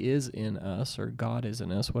think he is in us, or God is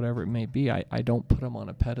in us, whatever it may be. I don't put him on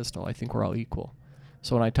a pedestal. I think we're all equal.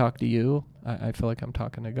 So when I talk to you, I feel like I'm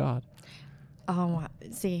talking to God. Oh,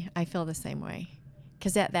 see, I feel the same way.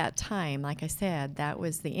 Because at that time, like I said, that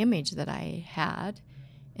was the image that I had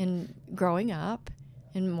in growing up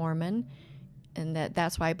in Mormon. And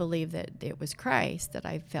that's why I believe that it was Christ that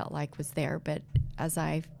I felt like was there. But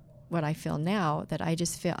what I feel now, that I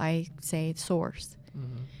say source.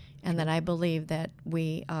 Mm-hmm. And that I believe that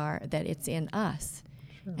that it's in us.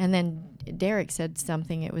 Sure. And then Derek said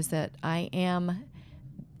something, it was that I am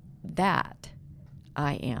that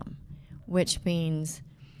I am, which means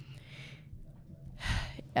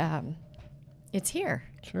it's here.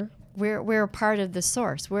 Sure. We're a part of the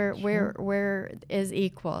source. We're is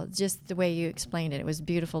equal. Just the way you explained it. It was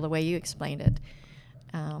beautiful the way you explained it.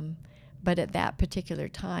 But at that particular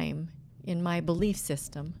time, in my belief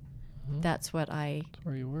system, that's what that's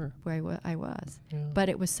where you were. I was. Yeah. But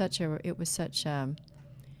it was such an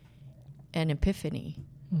epiphany,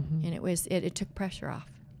 and it took pressure off.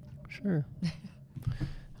 Sure.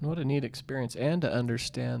 And what a neat experience, and to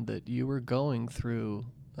understand that you were going through,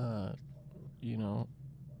 a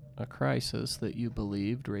crisis that you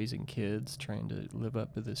believed, raising kids, trying to live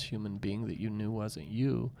up to this human being that you knew wasn't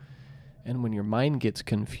you. And when your mind gets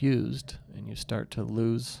confused and you start to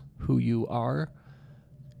lose who you are,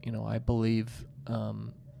 I believe,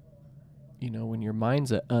 when your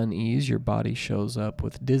mind's at unease, your body shows up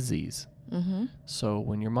with disease. Mm-hmm. So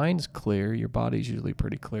when your mind's clear, your body's usually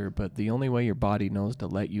pretty clear, but the only way your body knows to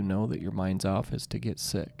let you know that your mind's off is to get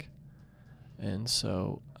sick. And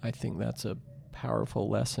so I think that's a powerful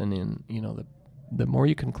lesson in, the more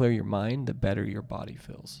you can clear your mind, the better your body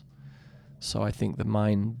feels. So I think the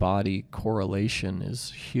mind-body correlation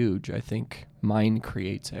is huge. I think mind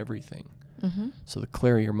creates everything. Mm-hmm. So the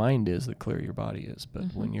clearer your mind is, the clearer your body is.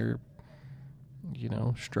 But when you're,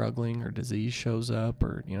 struggling or disease shows up,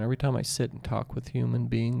 or, every time I sit and talk with human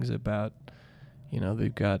beings about,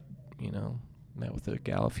 they've got, met with a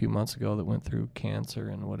gal a few months ago that went through cancer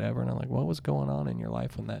and whatever. And I'm like, what was going on in your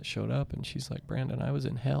life when that showed up? And she's like, Brandon, I was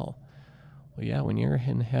in hell. Well, yeah, when you're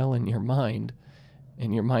in hell in your mind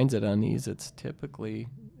and your mind's at unease, it's typically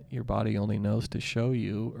your body only knows to show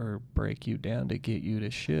you or break you down to get you to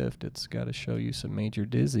shift. It's got to show you some major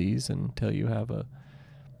disease until you have a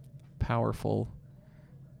powerful,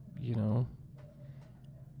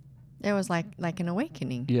 It was like an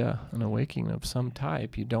awakening. Yeah, an awakening of some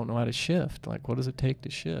type. You don't know how to shift. Like, what does it take to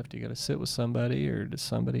shift? You got to sit with somebody, or does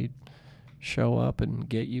somebody show up and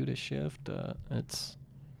get you to shift?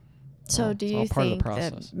 So do you think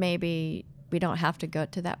that maybe we don't have to go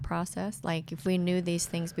to that process? Like, if we knew these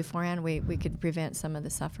things beforehand, we could prevent some of the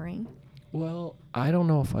suffering? Well, I don't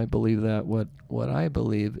know if I believe that. What I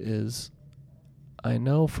believe is, I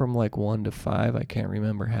know from like 1 to 5, I can't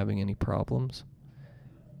remember having any problems.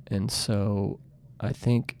 And so I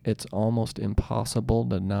think it's almost impossible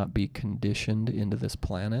to not be conditioned into this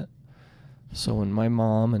planet. So when my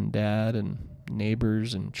mom and dad and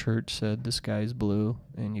neighbors and church said the sky's blue,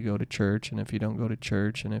 and you go to church, and if you don't go to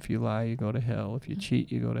church, and if you lie, you go to hell, if you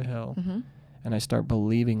cheat, you go to hell. Mm-hmm. And I start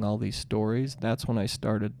believing all these stories, that's when I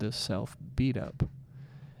started this self-beat up.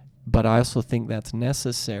 But I also think that's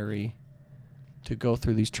necessary to go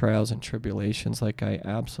through these trials and tribulations. Like, I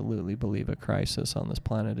absolutely believe a crisis on this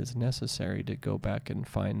planet is necessary to go back and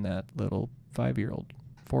find that little 5-year-old,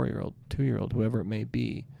 4-year-old, 2-year-old, whoever it may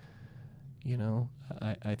be.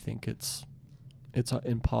 I think it's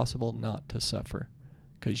impossible not to suffer,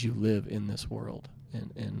 because you live in this world,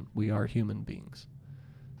 and we are human beings.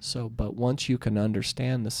 So, but once you can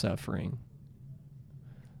understand the suffering,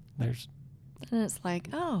 and it's like,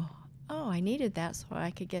 oh, I needed that so I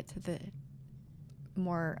could get to the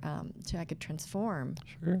more, so I could transform.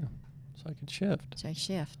 Sure. So I could shift.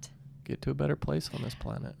 Get to a better place on this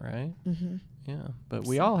planet, right? Mm-hmm. Yeah. But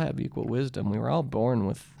we all have equal wisdom. We were all born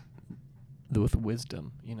with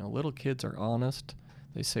wisdom. Little kids are honest.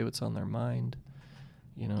 They say what's on their mind.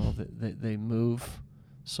 They move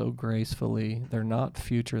so gracefully. They're not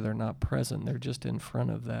future. They're not present. They're just in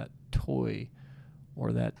front of that toy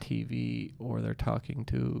or that TV, or they're talking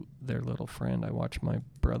to their little friend. I watch my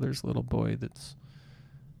brother's little boy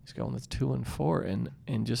he's going with 2 and 4,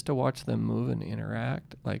 and just to watch them move and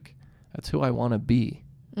interact, like, that's who I want to be.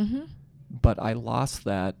 Mm-hmm. But I lost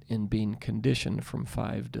that in being conditioned from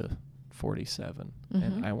 5 to 47. Mm-hmm.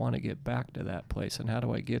 And I want to get back to that place. And how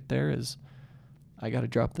do I get there is I got to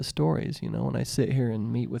drop the stories. When I sit here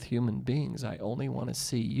and meet with human beings, I only want to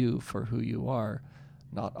see you for who you are,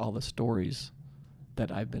 not all the stories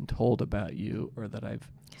that I've been told about you or that I've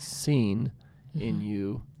seen in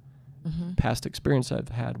you. past experience I've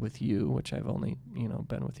had with you, which I've only,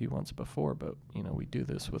 been with you once before, but, we do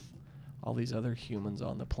this with all these other humans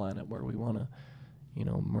on the planet where we want to,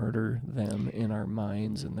 murder them in our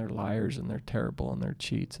minds, and they're liars and they're terrible and they're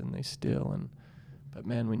cheats and they steal. But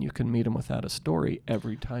man, when you can meet them without a story,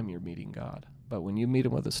 every time you're meeting God. But when you meet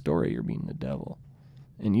them with a story, you're meeting the devil.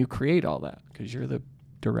 And you create all that because you're the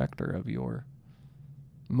director of your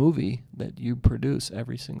movie that you produce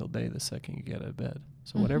every single day the second you get out of bed.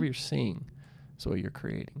 So whatever you're seeing is what you're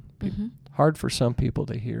creating. Hard for some people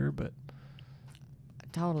to hear, but I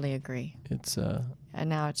totally agree. It's and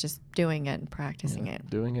now it's just doing it and practicing it.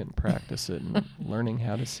 Doing it and practice it and learning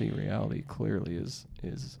how to see reality clearly is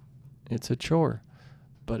it's a chore,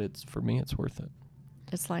 but for me it's worth it.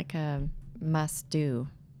 It's like a must do.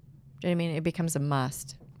 I mean, it becomes a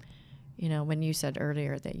must. When you said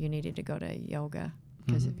earlier that you needed to go to yoga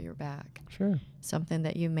because of your back. Sure. Something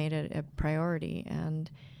that you made it a priority. And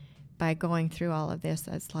by going through all of this,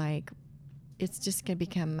 it's just going to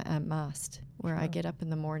become a must where I get up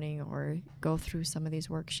in the morning or go through some of these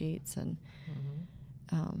worksheets and,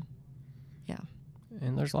 yeah.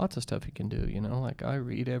 And there's lots of stuff you can do, like I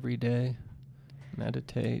read every day,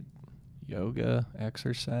 meditate, yoga,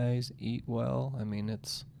 exercise, eat well. I mean,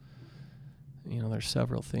 it's, there's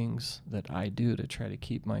several things that I do to try to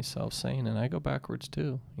keep myself sane, and I go backwards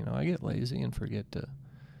too. I get lazy and forget to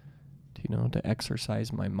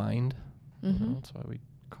exercise my mind. That's why we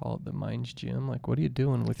call it the mind's gym. Like, what are you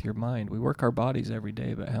doing with your mind? We work our bodies every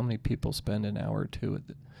day, but how many people spend an hour or two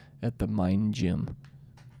at the mind gym?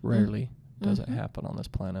 Rarely does it happen on this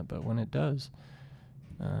planet, but when it does,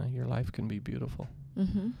 your life can be beautiful.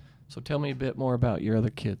 So tell me a bit more about your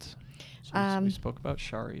other kids. So we spoke about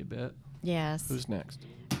Shari a bit. Yes. Who's next?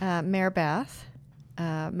 Maribeth.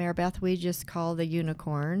 Maribeth, we just call the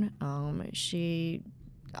unicorn. She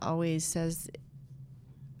always says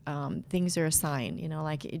things are a sign,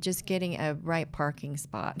 like just getting a right parking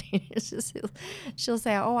spot. She'll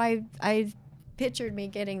say, "Oh, I pictured me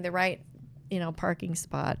getting the right, parking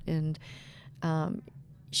spot," and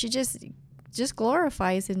she just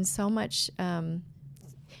glorifies in so much.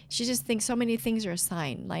 She just thinks so many things are a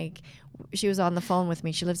sign. Like, she was on the phone with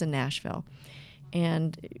me. She lives in Nashville.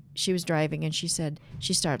 And she was driving, and she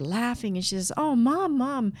started laughing, and she says, "Oh,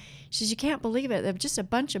 Mom." She says, "You can't believe it. Just a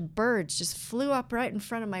bunch of birds just flew up right in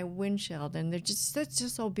front of my windshield, and that's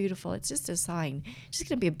just so beautiful. It's just a sign. It's just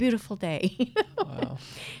going to be a beautiful day." Wow.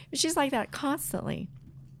 She's like that constantly.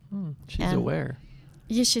 She's aware.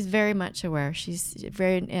 Yeah, she's very much aware. She's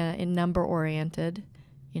very in number oriented,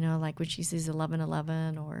 like when she sees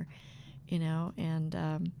 1111 or,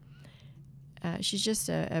 and she's just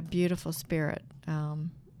a beautiful spirit.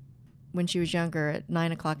 When she was younger, at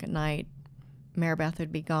 9 o'clock at night, Maribeth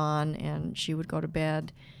would be gone, and she would go to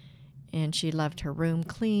bed, and she loved her room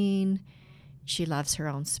clean. She loves her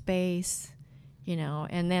own space,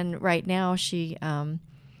 And then right now she, the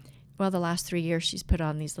last 3 years she's put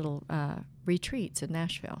on these little retreats in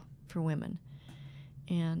Nashville for women.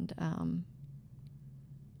 And,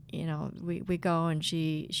 we go, and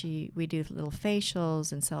we do little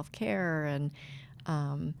facials and self-care and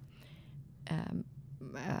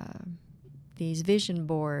these vision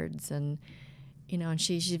boards, and and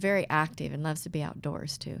she's very active and loves to be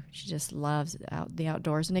outdoors too. She just loves the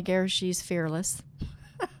outdoors, and again, she's fearless.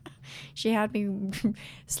 She had me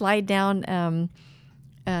slide down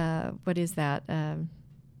what is that?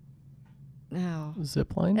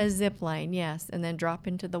 Zip line? A zip line, yes, and then drop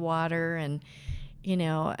into the water, and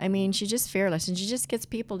she's just fearless, and she just gets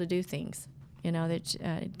people to do things,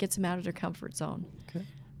 that gets them out of their comfort zone. Okay.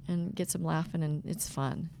 And gets them laughing, and it's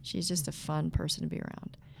fun. She's just a fun person to be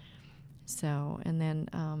around. So, and then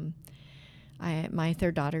my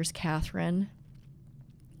third daughter's Catherine,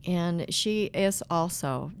 and she is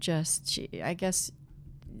also I guess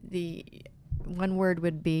the one word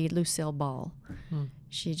would be Lucille Ball.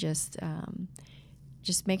 She just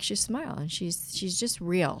makes you smile, and she's just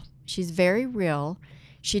real. She's very real.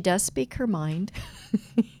 She does speak her mind.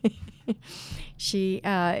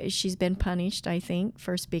 She's been punished, I think,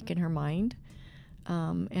 for speaking her mind,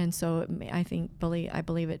 and so I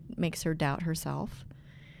believe it makes her doubt herself.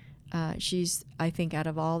 She's, I think, out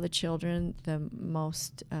of all the children, the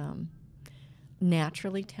most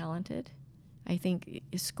naturally talented. I think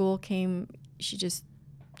school came. She just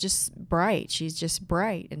bright. She's just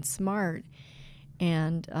bright and smart,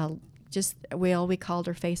 and we called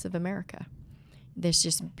her Face of America.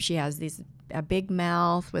 She has a big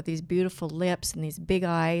mouth with these beautiful lips and these big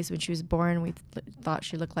eyes. When she was born, we thought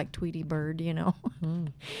she looked like Tweety Bird,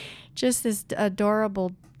 Just this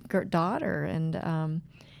adorable daughter, and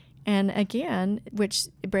And again, which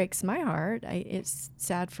breaks my heart, it's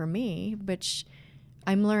sad for me, which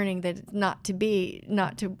I'm learning that not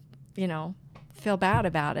to, feel bad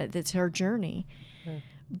about it. It's her journey. Sure.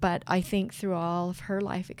 But I think through all of her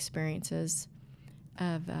life experiences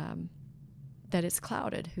of that it's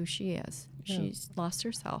clouded who she is. Yeah. She's lost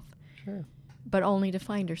herself, Sure. but only to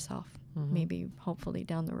find herself, Mhm. maybe, hopefully,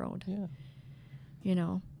 down the road. Yeah.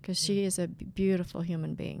 Because she is a beautiful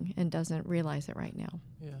human being and doesn't realize it right now.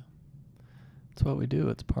 Yeah. It's what we do.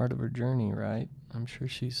 It's part of her journey, right? I'm sure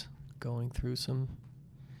she's going through some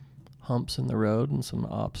humps in the road and some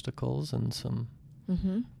obstacles and some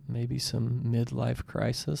Mm-hmm. maybe some midlife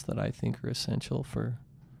crisis that I think are essential for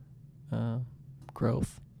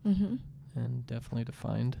growth Mm-hmm. and definitely to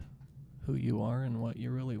find who you are and what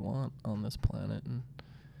you really want on this planet. And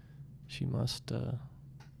she must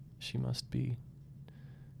be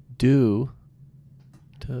due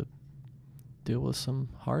to deal with some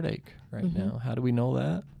heartache right Mhm. now. How do we know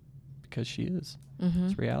that? Because she is. Mm-hmm.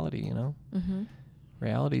 It's reality, Mm-hmm.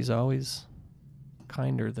 Reality is always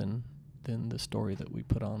kinder than the story that we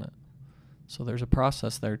put on it. So there's a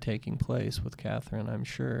process there taking place with Catherine, I'm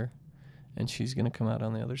sure, and she's going to come out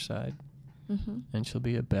on the other side, Mm-hmm. and she'll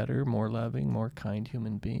be a better, more loving, more kind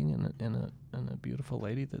human being, and a beautiful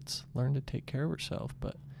lady that's learned to take care of herself.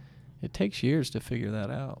 But it takes years to figure that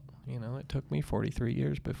out. It took me 43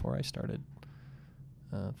 years before I started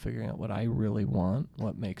figuring out what I really want,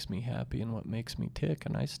 what makes me happy, and what makes me tick.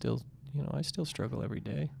 And I still struggle every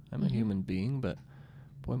day. I'm a Mhm. human being, but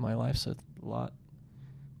boy, my life's a lot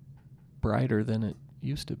brighter than it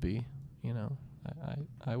used to be.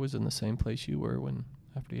 I was in the same place you were when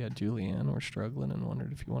after you had Julianne, we're struggling and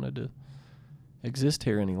wondered if you wanted to exist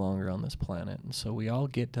here any longer on this planet. And so we all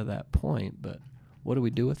get to that point, but what do we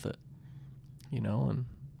do with it? And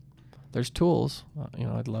there's tools.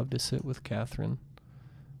 I'd love to sit with Catherine.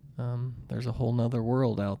 There's a whole nother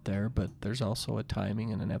world out there, but there's also a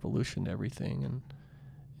timing and an evolution to everything,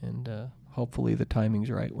 and hopefully the timing's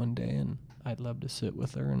right one day, and I'd love to sit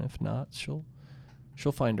with her, and if not, she'll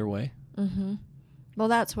find her way. Mm-hmm. Well,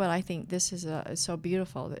 that's what I think this is so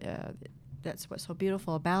beautiful. That's what's so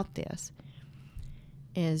beautiful about this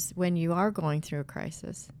is when you are going through a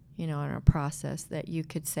crisis, in a process that you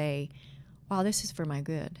could say, wow, this is for my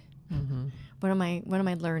good. Mm-hmm. What am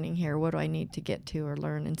I learning here? What do I need to get to or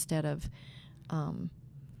learn instead of,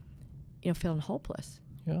 feeling hopeless?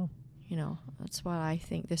 Yeah. That's why I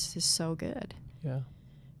think this is so good. Yeah.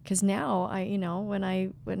 Because now when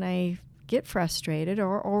I get frustrated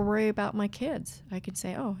or worry about my kids, I can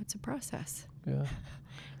say, oh, it's a process. Yeah.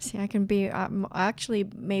 See, I can be actually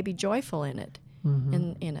maybe joyful in it,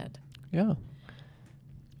 Mm-hmm. in it. Yeah.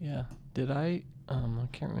 Yeah. Did I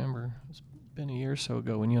can't remember. It's been a year or so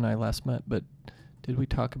ago when you and I last met, but did we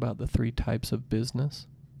talk about the 3 types of business?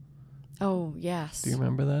 Oh, yes. Do you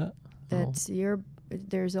remember that? That's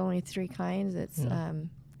there's only 3 kinds. It's Yeah.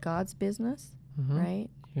 God's business, Mm-hmm. right?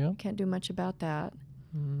 Yeah. Can't do much about that.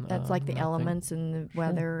 That's like the nothing. elements and the Sure.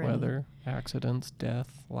 weather. Weather, accidents,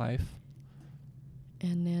 death, life.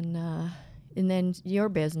 And then your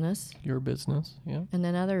business. Your business, yeah. And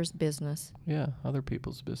then others' business. Yeah, other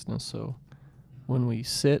people's business. So when we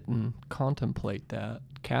sit and contemplate that,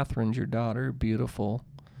 Catherine's your daughter, beautiful,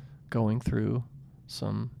 going through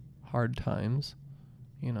some hard times,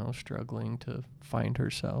 struggling to find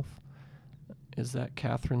herself. Is that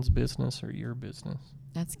Catherine's business or your business?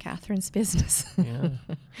 That's Catherine's business. Yeah.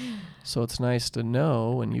 So it's nice to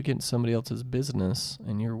know when you get in somebody else's business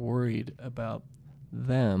and you're worried about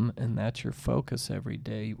them and that's your focus every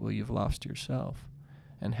day, well, you've lost yourself.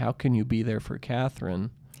 And how can you be there for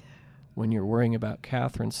Catherine when you're worrying about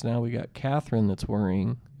Catherine? So now we got Catherine that's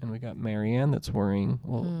worrying and we got Marriann that's worrying.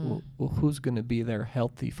 Well, who's going to be there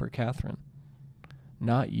healthy for Catherine?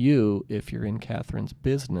 Not you if you're in Catherine's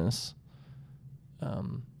business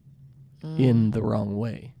in the wrong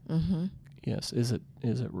way. Mm-hmm. Yes. Is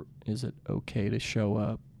it okay to show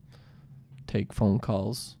up, take phone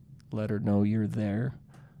calls, let her know you're there?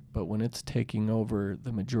 But when it's taking over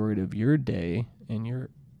the majority of your day and you're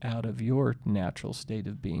out of your natural state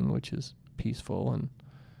of being, which is peaceful and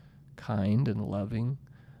kind and loving,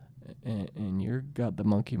 and you've got the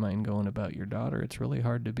monkey mind going about your daughter, it's really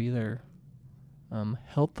hard to be there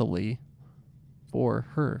healthily for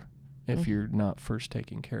her if you're not first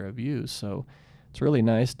taking care of you. So it's really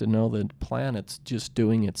nice to know that the planet's just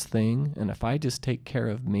doing its thing, and if I just take care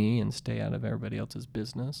of me and stay out of everybody else's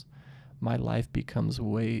business, my life becomes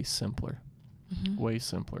way simpler. Mm-hmm. Way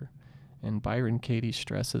simpler. And Byron Katie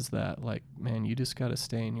stresses that, like, man, you just got to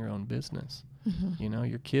stay in your own business. Mm-hmm.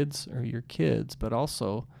 Your kids are your kids, but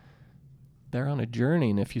also they're on a journey,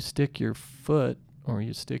 and if you stick your foot or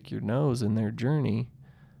you stick your nose in their journey,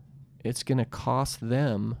 it's going to cost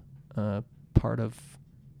them part of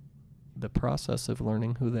the process of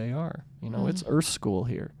learning who they are. You know, it's Earth School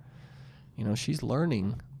here. You know, she's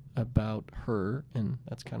learning about her, and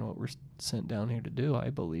that's kind of what we're sent down here to do, I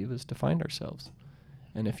believe, is to find ourselves.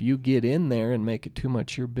 And if you get in there and make it too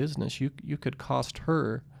much your business, you could cost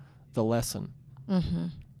her the lesson. Mm-hmm.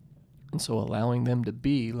 And so allowing them to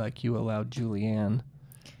be like you allowed Julianne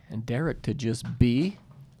and Derek to just be,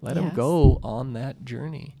 let them go on that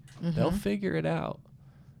journey. Mm-hmm. They'll figure it out.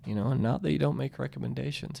 You know, and not that you don't make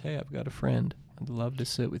recommendations. Hey, I've got a friend. I'd love to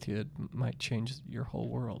sit with you. It might change your whole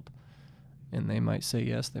world. And they might say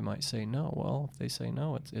yes, they might say no. Well, if they say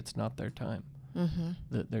no, it's not their time.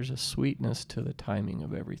 Mm-hmm. There's a sweetness to the timing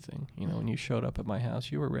of everything. You know, when you showed up at my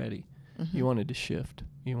house, you were ready. Mm-hmm. You wanted to shift.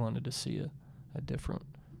 You wanted to see a different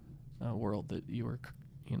world that you were,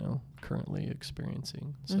 you know, currently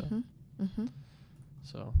experiencing. So, Mm-hmm. Mm-hmm.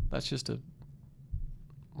 so that's just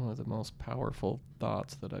one of the most powerful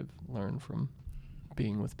thoughts that I've learned from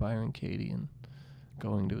being with Byron Katie and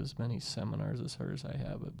going to as many seminars as her as I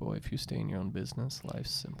have. But boy, if you stay in your own business, life's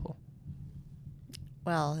simple.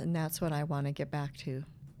 Well, and that's what I want to get back to.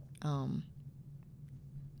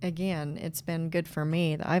 Again, it's been good for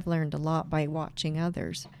me. I've learned a lot by watching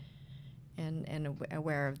others and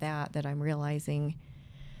aware of that I'm realizing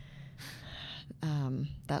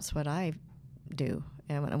that's what I do.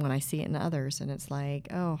 And when I see it in others, and it's like,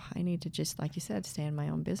 oh, I need to just, like you said, stay in my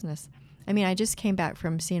own business. I mean, I just came back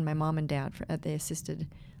from seeing my mom and dad at the assisted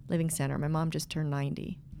living center. My mom just turned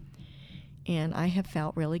 90. And I have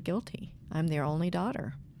felt really guilty. I'm their only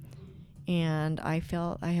daughter. And I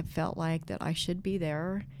have felt like that I should be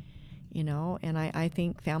there, you know, and I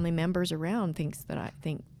think family members around think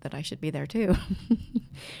that I should be there too.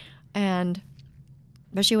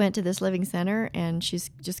 But she went to this living center, and she's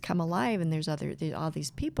just come alive, and there's all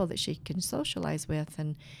these people that she can socialize with,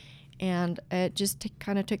 and it just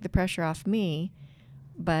kind of took the pressure off me.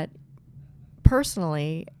 But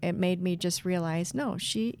personally, it made me just realize, no,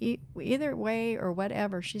 she either way or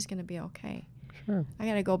whatever, she's going to be okay. Sure. I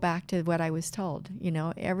got to go back to what I was told. You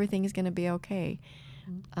know, everything is going to be okay.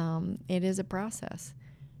 It is a process.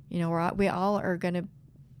 You know, we all are going to,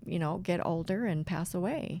 you know, get older and pass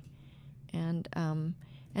away. And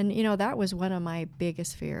you know, that was one of my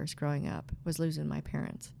biggest fears growing up, was losing my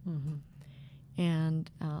parents. Mm-hmm. And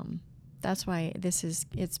that's why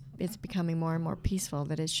it's becoming more and more peaceful,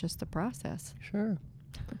 that it's just a process. Sure.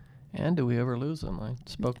 And do we ever lose them? I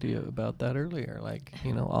spoke to you about that earlier. Like,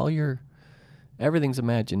 you know, everything's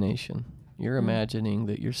imagination. You're imagining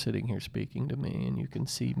that you're sitting here speaking to me, and you can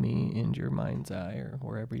see me in your mind's eye or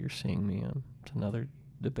wherever you're seeing me. It's another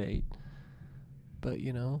debate. But,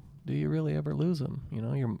 you know, do you really ever lose them? You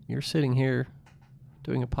know, you're sitting here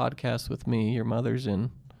doing a podcast with me. Your mother's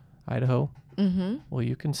in Idaho. Mm-hmm. Well,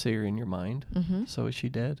 you can see her in your mind. Mm-hmm. So is she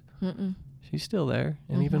dead? Mm-mm. She's still there.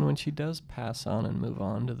 And Mm-hmm. even when she does pass on and move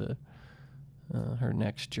on to her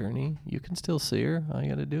next journey, you can still see her. All you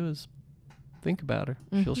got to do is think about her.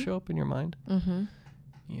 Mm-hmm. She'll show up in your mind. Mm-hmm.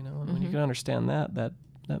 You know, and when you can understand that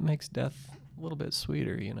makes death a little bit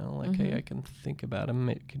sweeter, you know, like, hey, I can think about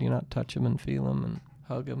him. Can you not touch him and feel him and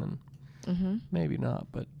hug him? And maybe not,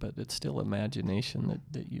 but it's still imagination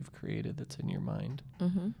that you've created that's in your mind.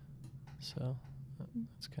 Mm-hmm. So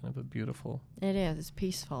it's kind of a beautiful It is. It's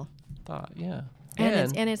peaceful. thought, yeah.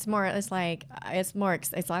 It's like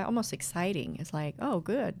almost exciting. It's like, oh,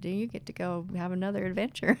 good. Do you get to go have another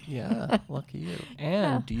adventure? Yeah, lucky you.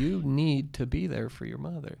 And do you need to be there for your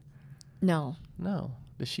mother? No. No.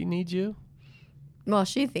 Does she need you? Well,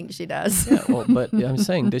 she thinks she does. Yeah, well, but I'm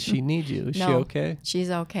saying, does she need you? Is she No. okay?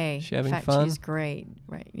 She's okay. She having In fact, fun? she's great.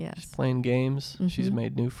 Right, yes. She's playing games. She's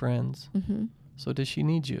made new friends. Mm-hmm. So does she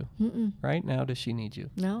need you? Mm-mm. Right now, does she need you?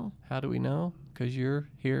 No. How do we know? Because you're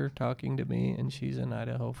here talking to me, and she's in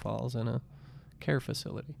Idaho Falls in a care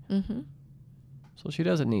facility. Mm-hmm. So she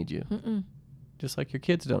doesn't need you. Mm-mm. Just like your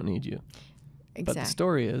kids don't need you. Exactly. But the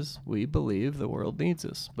story is, we believe the world needs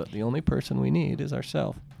us, but the only person we need is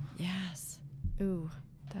ourselves. Yes. Ooh,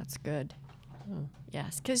 that's good. Oh.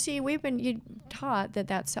 Yes, because see, we've been taught that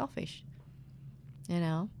that's selfish, you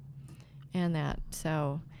know, and that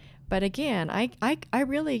so. But again, I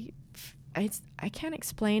really, I can't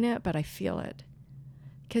explain it, but I feel it,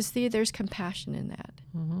 because there's compassion in that.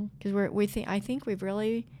 Because I think we've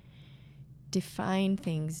really defined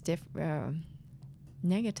things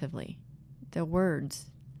negatively. The words,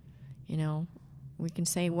 you know, we can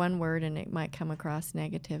say one word and it might come across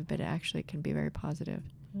negative, but it can be very positive.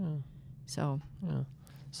 Yeah. So. Yeah.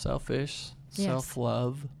 Selfish, Yes.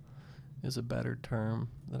 self-love, is a better term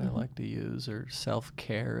that I like to use, or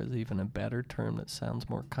self-care is even a better term that sounds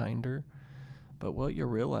more kinder. But what you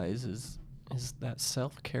realize is that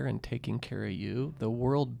self-care and taking care of you, the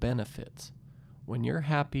world benefits. When you're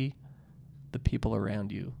happy, the people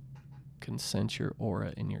around you can sense your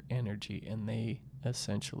aura and your energy, and they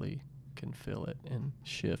essentially can feel it and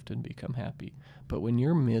shift and become happy. But when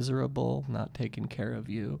you're miserable, not taking care of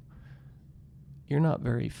you, you're not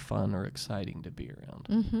very fun or exciting to be around.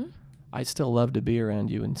 Mm-hmm. I still love to be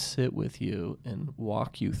around you and sit with you and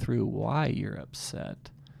walk you through why you're upset,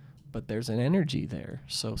 but there's an energy there.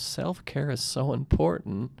 So self-care is so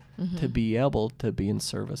important to be able to be in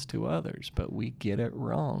service to others, but we get it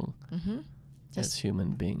wrong as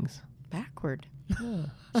human beings. Backward. Yeah.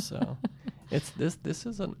 So this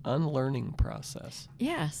is an unlearning process.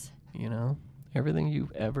 Yes. You know, everything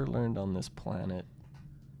you've ever learned on this planet,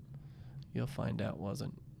 you'll find out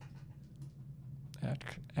wasn't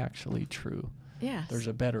actually true. Yes. There's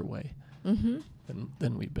a better way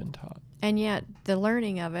than we've been taught. And yet the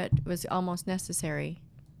learning of it was almost necessary,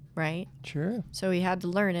 right? Sure. So we had to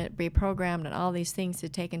learn it, be programmed, and all these things to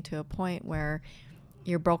take into a point where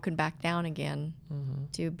you're broken back down again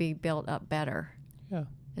to be built up better. Yeah.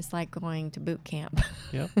 It's like going to boot camp.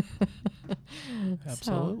 Yep.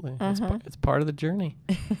 Absolutely. So, It's part of the journey.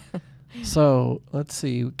 So let's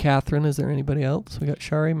see. Catherine, is there anybody else? We got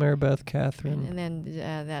Shari, Maribeth, Catherine, and then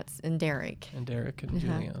and Derek. and Derek and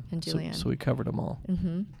Julianne. And Julianne. So we covered them all.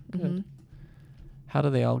 Mm-hmm. Good. How do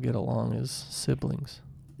they all get along as siblings?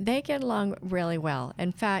 They get along really well.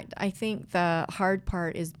 In fact, I think the hard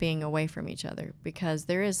part is being away from each other, because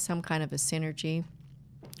there is some kind of a synergy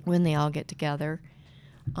when they all get together.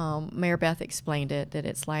 Maribeth explained it, that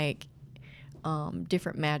it's like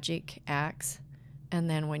different magic acts. And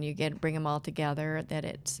then when you bring them all together, that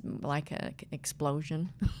it's like an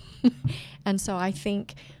explosion. And so I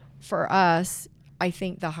think for us, I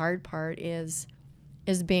think the hard part is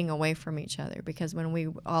being away from each other, because when we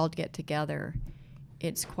all get together,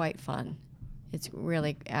 it's quite fun. It's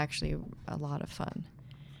really actually a lot of fun.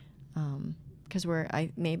 Because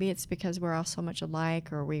maybe it's because we're all so much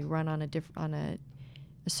alike, or we run on a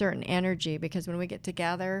certain energy. Because when we get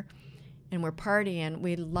together and we're partying,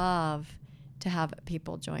 we love to have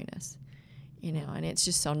people join us, and it's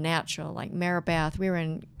just so natural. Like Maribeth, we were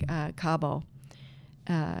in Cabo,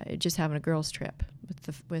 just having a girls' trip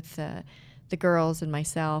with the girls and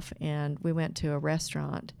myself, and we went to a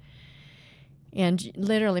restaurant, and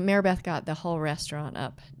literally Maribeth got the whole restaurant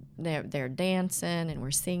up. They're dancing and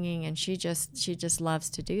we're singing, and she just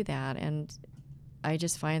loves to do that. And I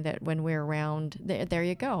just find that when we're around, there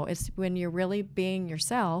you go. It's when you're really being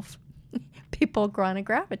yourself. People want to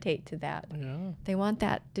gravitate to that. Yeah. They want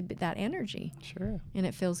that energy. Sure. And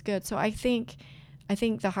it feels good. So I think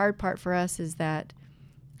the hard part for us is that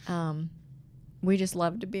we just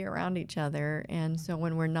love to be around each other, and so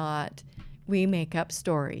when we're not, we make up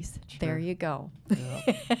stories. Sure. There you go.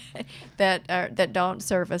 Yeah. that don't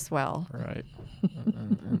serve us well. Right.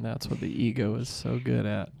 and that's what the ego is so good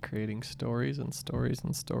at, creating stories and stories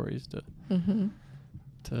and stories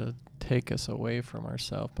to take us away from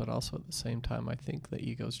ourselves, but also at the same time, I think the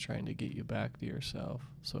ego's trying to get you back to yourself.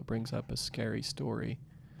 So it brings up a scary story,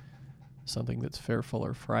 something that's fearful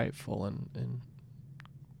or frightful and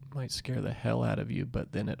might scare the hell out of you,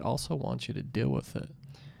 but then it also wants you to deal with it.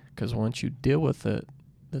 Because once you deal with it,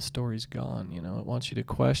 the story's gone, It wants you to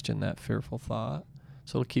question that fearful thought.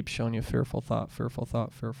 So it'll keep showing you fearful thought, fearful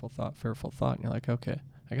thought, fearful thought, fearful thought, and you're like, okay,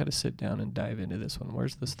 I got to sit down and dive into this one.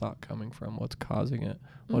 Where's this thought coming from? What's causing it?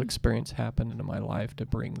 What experience happened in my life to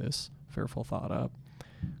bring this fearful thought up?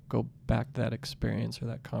 Go back to that experience or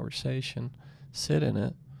that conversation, sit in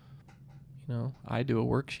it. I do a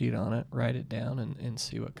worksheet on it, write it down, and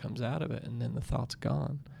see what comes out of it, and then the thought's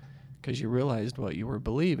gone. Because you realized what you were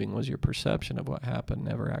believing was your perception of what happened,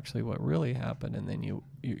 never actually what really happened, and then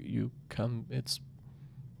you come, it's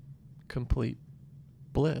complete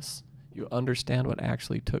bliss. You understand what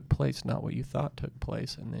actually took place, not what you thought took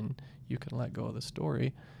place, and then you can let go of the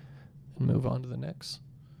story and move on to the next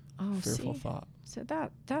fearful thought. So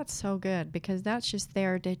that's so good, because that's just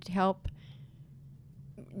there to help.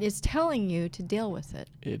 It's telling you to deal with it.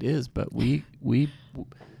 It is, but we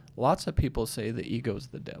lots of people say the ego's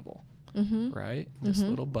the devil, right? This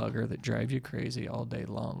little bugger that drives you crazy all day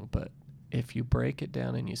long. But if you break it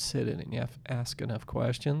down and you sit in it and you ask enough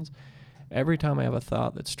questions, every time I have a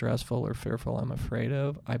thought that's stressful or fearful, I'm afraid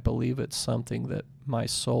of, I believe it's something that my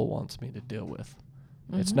soul wants me to deal with.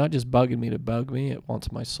 It's not just bugging me to bug me. It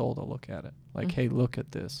wants my soul to look at it. Like, hey, look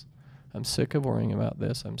at this. I'm sick of worrying about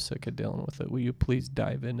this. I'm sick of dealing with it. Will you please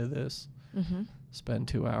dive into this Mm-hmm. Spend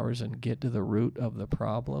 2 hours and get to the root of the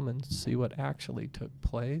problem and see what actually took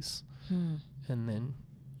place. And then,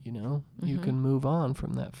 you know, you can move on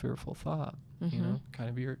from that fearful thought. You know, kind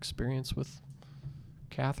of your experience with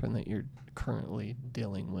Catherine that you're currently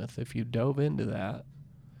dealing with. If you dove into that,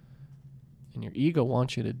 and your ego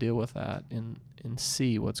wants you to deal with that and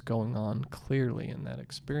see what's going on clearly in that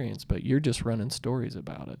experience, but you're just running stories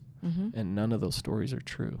about it. And none of those stories are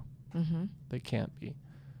true. They can't be.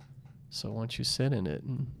 So once you sit in it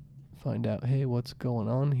and find out, hey, what's going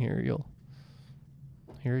on here,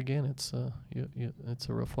 here again, it's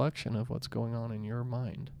a reflection of what's going on in your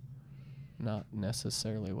mind, not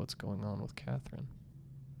necessarily what's going on with Catherine.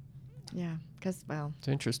 Yeah, because, well, it's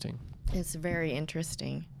interesting. It's very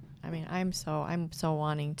interesting. I mean, I'm so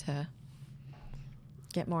wanting to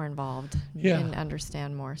get more involved and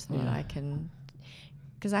understand more so that I can,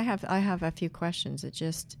 because I have a few questions. It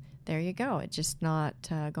just, there you go. It's just not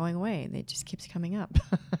going away. It just keeps coming up.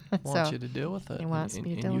 Wants you to deal with it. It wants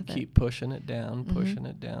me to deal with it. And you keep pushing it down, pushing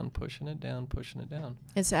it down, pushing it down, pushing it down.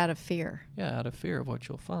 It's out of fear. Yeah, out of fear of what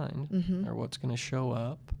you'll find or what's going to show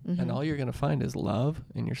up. And all you're going to find is love,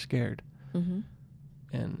 and you're scared.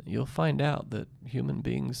 And you'll find out that human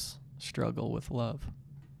beings struggle with love.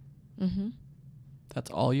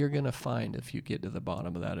 That's all you're going to find if you get to the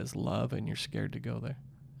bottom of that is love, and you're scared to go there.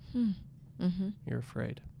 You're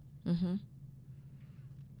afraid.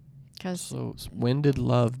 So when did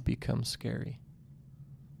love become scary?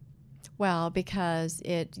 Well, because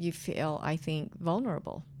you feel, I think,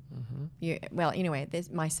 vulnerable. Well, anyway,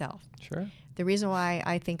 myself. Sure. The reason why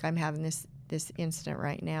I think I'm having this incident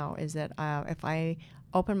right now is that if I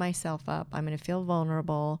open myself up, I'm going to feel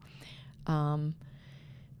vulnerable.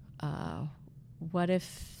 What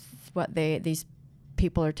if these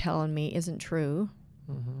people are telling me isn't true?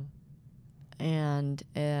 And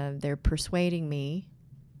they're persuading me,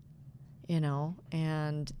 you know,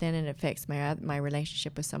 and then it affects my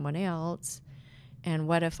relationship with someone else. And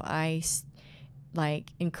what if I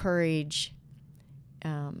encourage,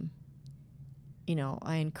 you know,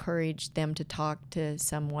 I encourage them to talk to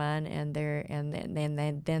someone, and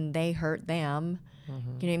then they hurt them. You know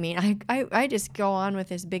what I mean? I just go on with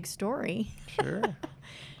this big story. Sure.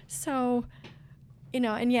 So, you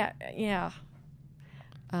know, and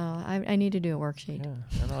I need to do a worksheet. Yeah,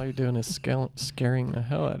 and all you're doing is scaring the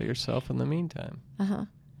hell out of yourself in the meantime.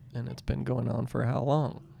 And it's been going on for how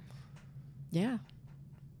long? Yeah.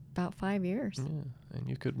 About 5 years. Yeah, and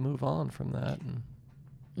you could move on from that in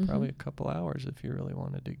probably a couple hours if you really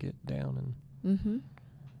wanted to get down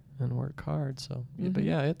and work hard. So, but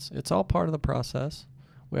yeah, it's all part of the process.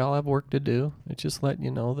 We all have work to do. It's just letting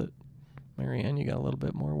you know that, Marriann, you got a little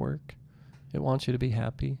bit more work. It wants you to be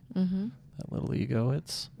happy. That little ego,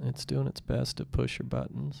 it's doing its best to push your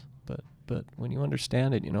buttons. But when you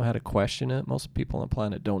understand it, you know how to question it. Most people on the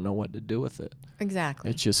planet don't know what to do with it. Exactly.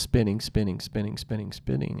 It's just spinning,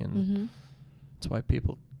 and that's why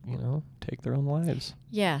people, you know, take their own lives.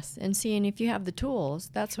 Yes, and seeing if you have the tools,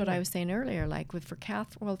 that's what I was saying earlier, like for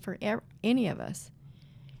any of us,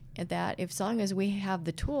 that as long as we have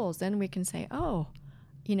the tools, then we can say, oh,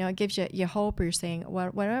 you know, it gives you hope, or you're saying,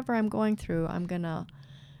 whatever I'm going through, I'm going to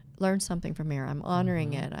learn something from here. I'm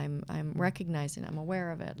honoring it. I'm recognizing, I'm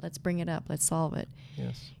aware of it. Let's bring it up. Let's solve it.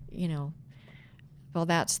 Yes. You know, well,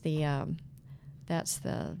 that's the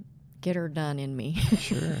get her done in me.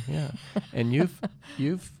 Sure, yeah. And you've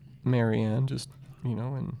Marriann, just, you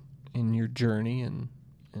know, in your journey and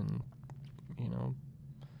you know,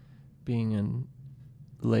 being a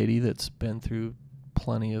lady that's been through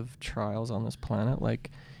plenty of trials on this planet,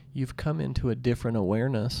 like, you've come into a different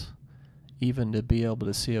awareness, even to be able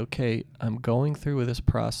to see, okay, I'm going through with this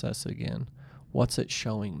process again. What's it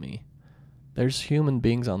showing me? There's human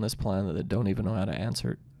beings on this planet that don't even know how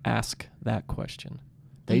to ask that question.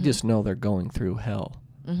 They just know they're going through hell.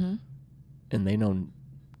 And they know,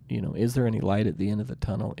 you know, is there any light at the end of the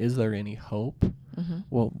tunnel? Is there any hope?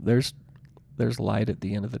 Well, there's light at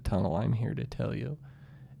the end of the tunnel, I'm here to tell you.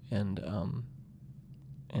 And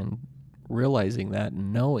realizing that,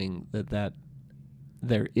 and knowing that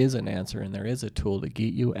there is an answer and there is a tool to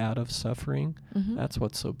get you out of suffering, that's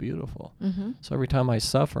what's so beautiful. So every time I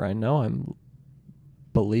suffer, I know I'm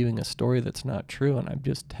believing a story that's not true, and I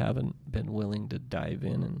just haven't been willing to dive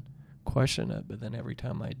in and question it. But then every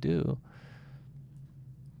time I do,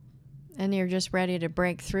 and you're just ready to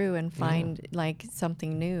break through and find like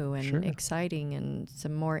something new and exciting and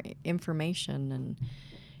some more information, and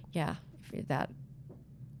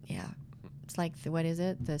it's like what is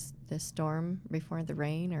it, the storm before the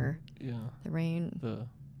rain, or the rain,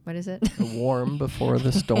 what is it, the warm before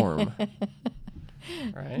the storm.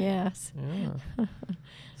 Right? Yes. Yeah.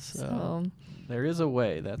 So there is a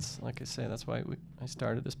way. That's, like I say, that's why I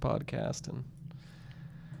started this podcast, and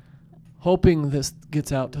hoping this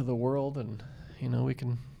gets out to the world, and we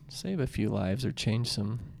can save a few lives or change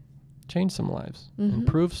some lives,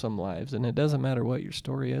 improve some lives. And it doesn't matter what your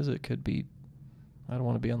story is. It could be, I don't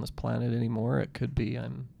want to be on this planet anymore. It could be,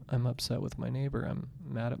 I'm upset with my neighbor. I'm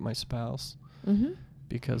mad at my spouse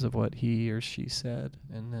because of what he or she said.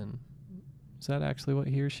 And then, is that actually what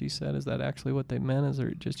he or she said? Is that actually what they meant? Is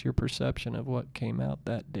it just your perception of what came out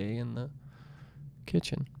that day in the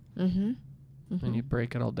kitchen? And you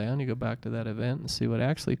break it all down. You go back to that event and see what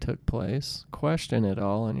actually took place, question it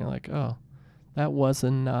all, and you're like, oh, that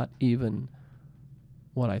wasn't not even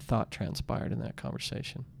what I thought transpired in that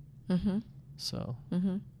conversation. So.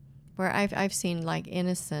 Where I've seen like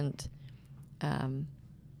innocent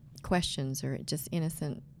questions or just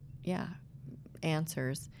innocent,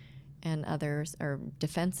 answers, and others are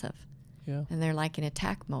defensive. Yeah. And they're like in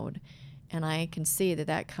attack mode. And I can see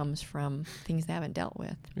that comes from things they haven't dealt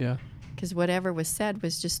with. Yeah. Because whatever was said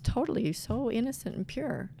was just totally so innocent and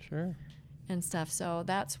pure. Sure. And stuff. So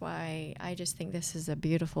that's why I just think this is a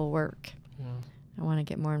beautiful work. Yeah. I want to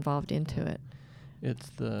get more involved into it. It's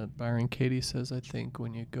Byron Katie says, I think,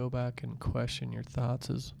 when you go back and question your thoughts,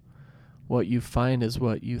 is what you find is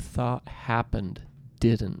what you thought happened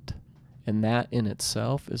didn't. And that in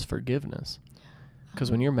itself is forgiveness.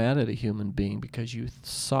 Because when you're mad at a human being because you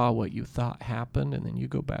saw what you thought happened, and then you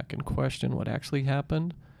go back and question what actually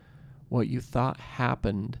happened, what you thought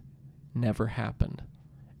happened never happened.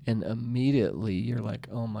 And immediately you're like,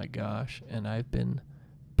 oh my gosh, and I've been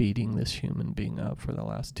beating this human being up for the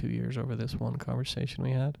last 2 years over this one conversation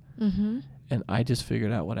we had. And I just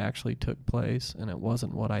figured out what actually took place, and it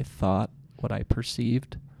wasn't what I thought, what I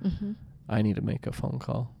perceived. I need to make a phone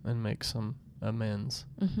call and make some amends.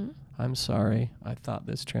 I'm sorry. I thought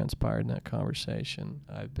this transpired in that conversation.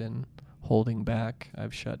 I've been holding back.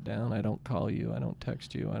 I've shut down. I don't call you. I don't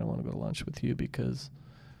text you. I don't want to go to lunch with you because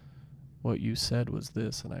what you said was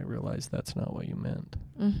this, and I realized that's not what you meant.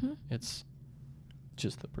 It's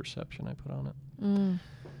just the perception I put on it.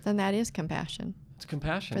 Then that is compassion. It's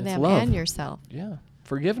compassion. For it's them love. and yourself. Yeah.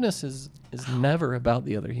 Forgiveness is never about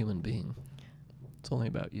the other human being. It's only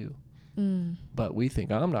about you. But we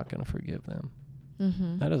think, I'm not going to forgive them.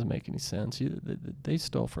 That doesn't make any sense. They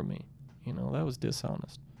stole from me. That was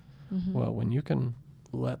dishonest. Well, when you can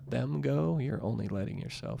let them go, you're only letting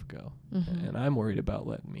yourself go. And I'm worried about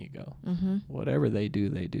letting me go. Whatever they do,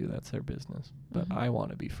 that's their business. But I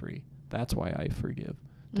want to be free. That's why I forgive,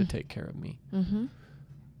 to take care of me.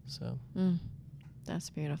 So.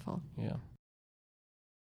 That's beautiful. Yeah.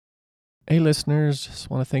 Hey, listeners,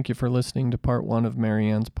 just want to thank you for listening to part 1 of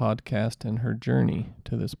Marriann's podcast and her journey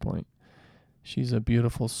to this point. She's a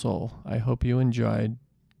beautiful soul. I hope you enjoyed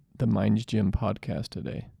the Mind's Gym podcast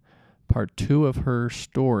today. Part 2 of her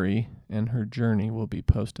story and her journey will be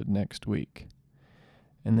posted next week.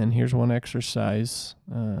 And then here's one exercise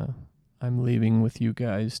I'm leaving with you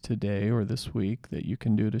guys today or this week that you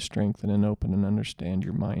can do to strengthen and open and understand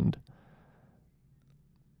your mind.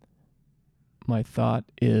 My thought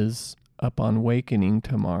is, upon wakening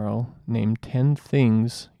tomorrow, name 10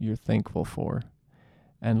 things you're thankful for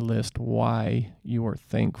and list why you are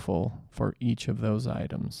thankful for each of those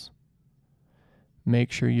items.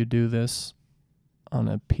 Make sure you do this on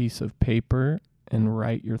a piece of paper and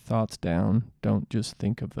write your thoughts down. Don't just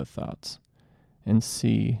think of the thoughts, and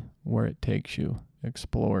see where it takes you.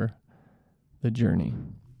 Explore the journey.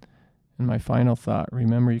 And my final thought,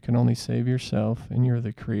 remember, you can only save yourself, and you're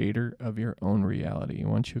the creator of your own reality.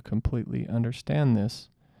 Once you completely understand this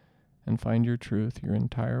and find your truth, your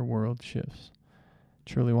entire world shifts.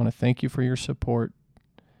 Truly want to thank you for your support.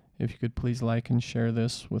 If you could please like and share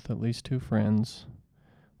this with at least 2 friends,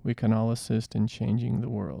 we can all assist in changing the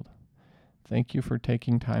world. Thank you for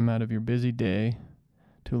taking time out of your busy day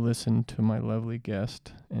to listen to my lovely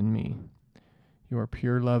guest and me. You are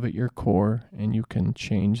pure love at your core, and you can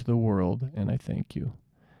change the world, and I thank you.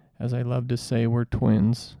 As I love to say, we're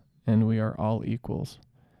twins, and we are all equals.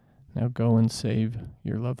 Now go and save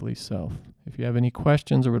your lovely self. If you have any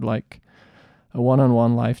questions or would like a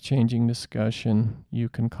one-on-one life-changing discussion, you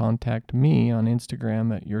can contact me on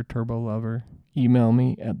Instagram at YourTurboLover, email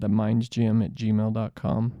me at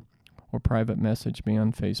themindsgym@gmail.com, or private message me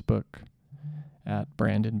on Facebook at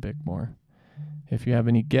Brandon Bickmore. If you have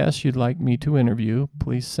any guests you'd like me to interview,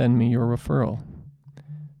 please send me your referral.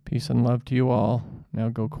 Peace and love to you all. Now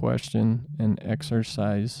go question and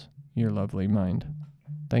exercise your lovely mind.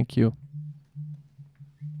 Thank you.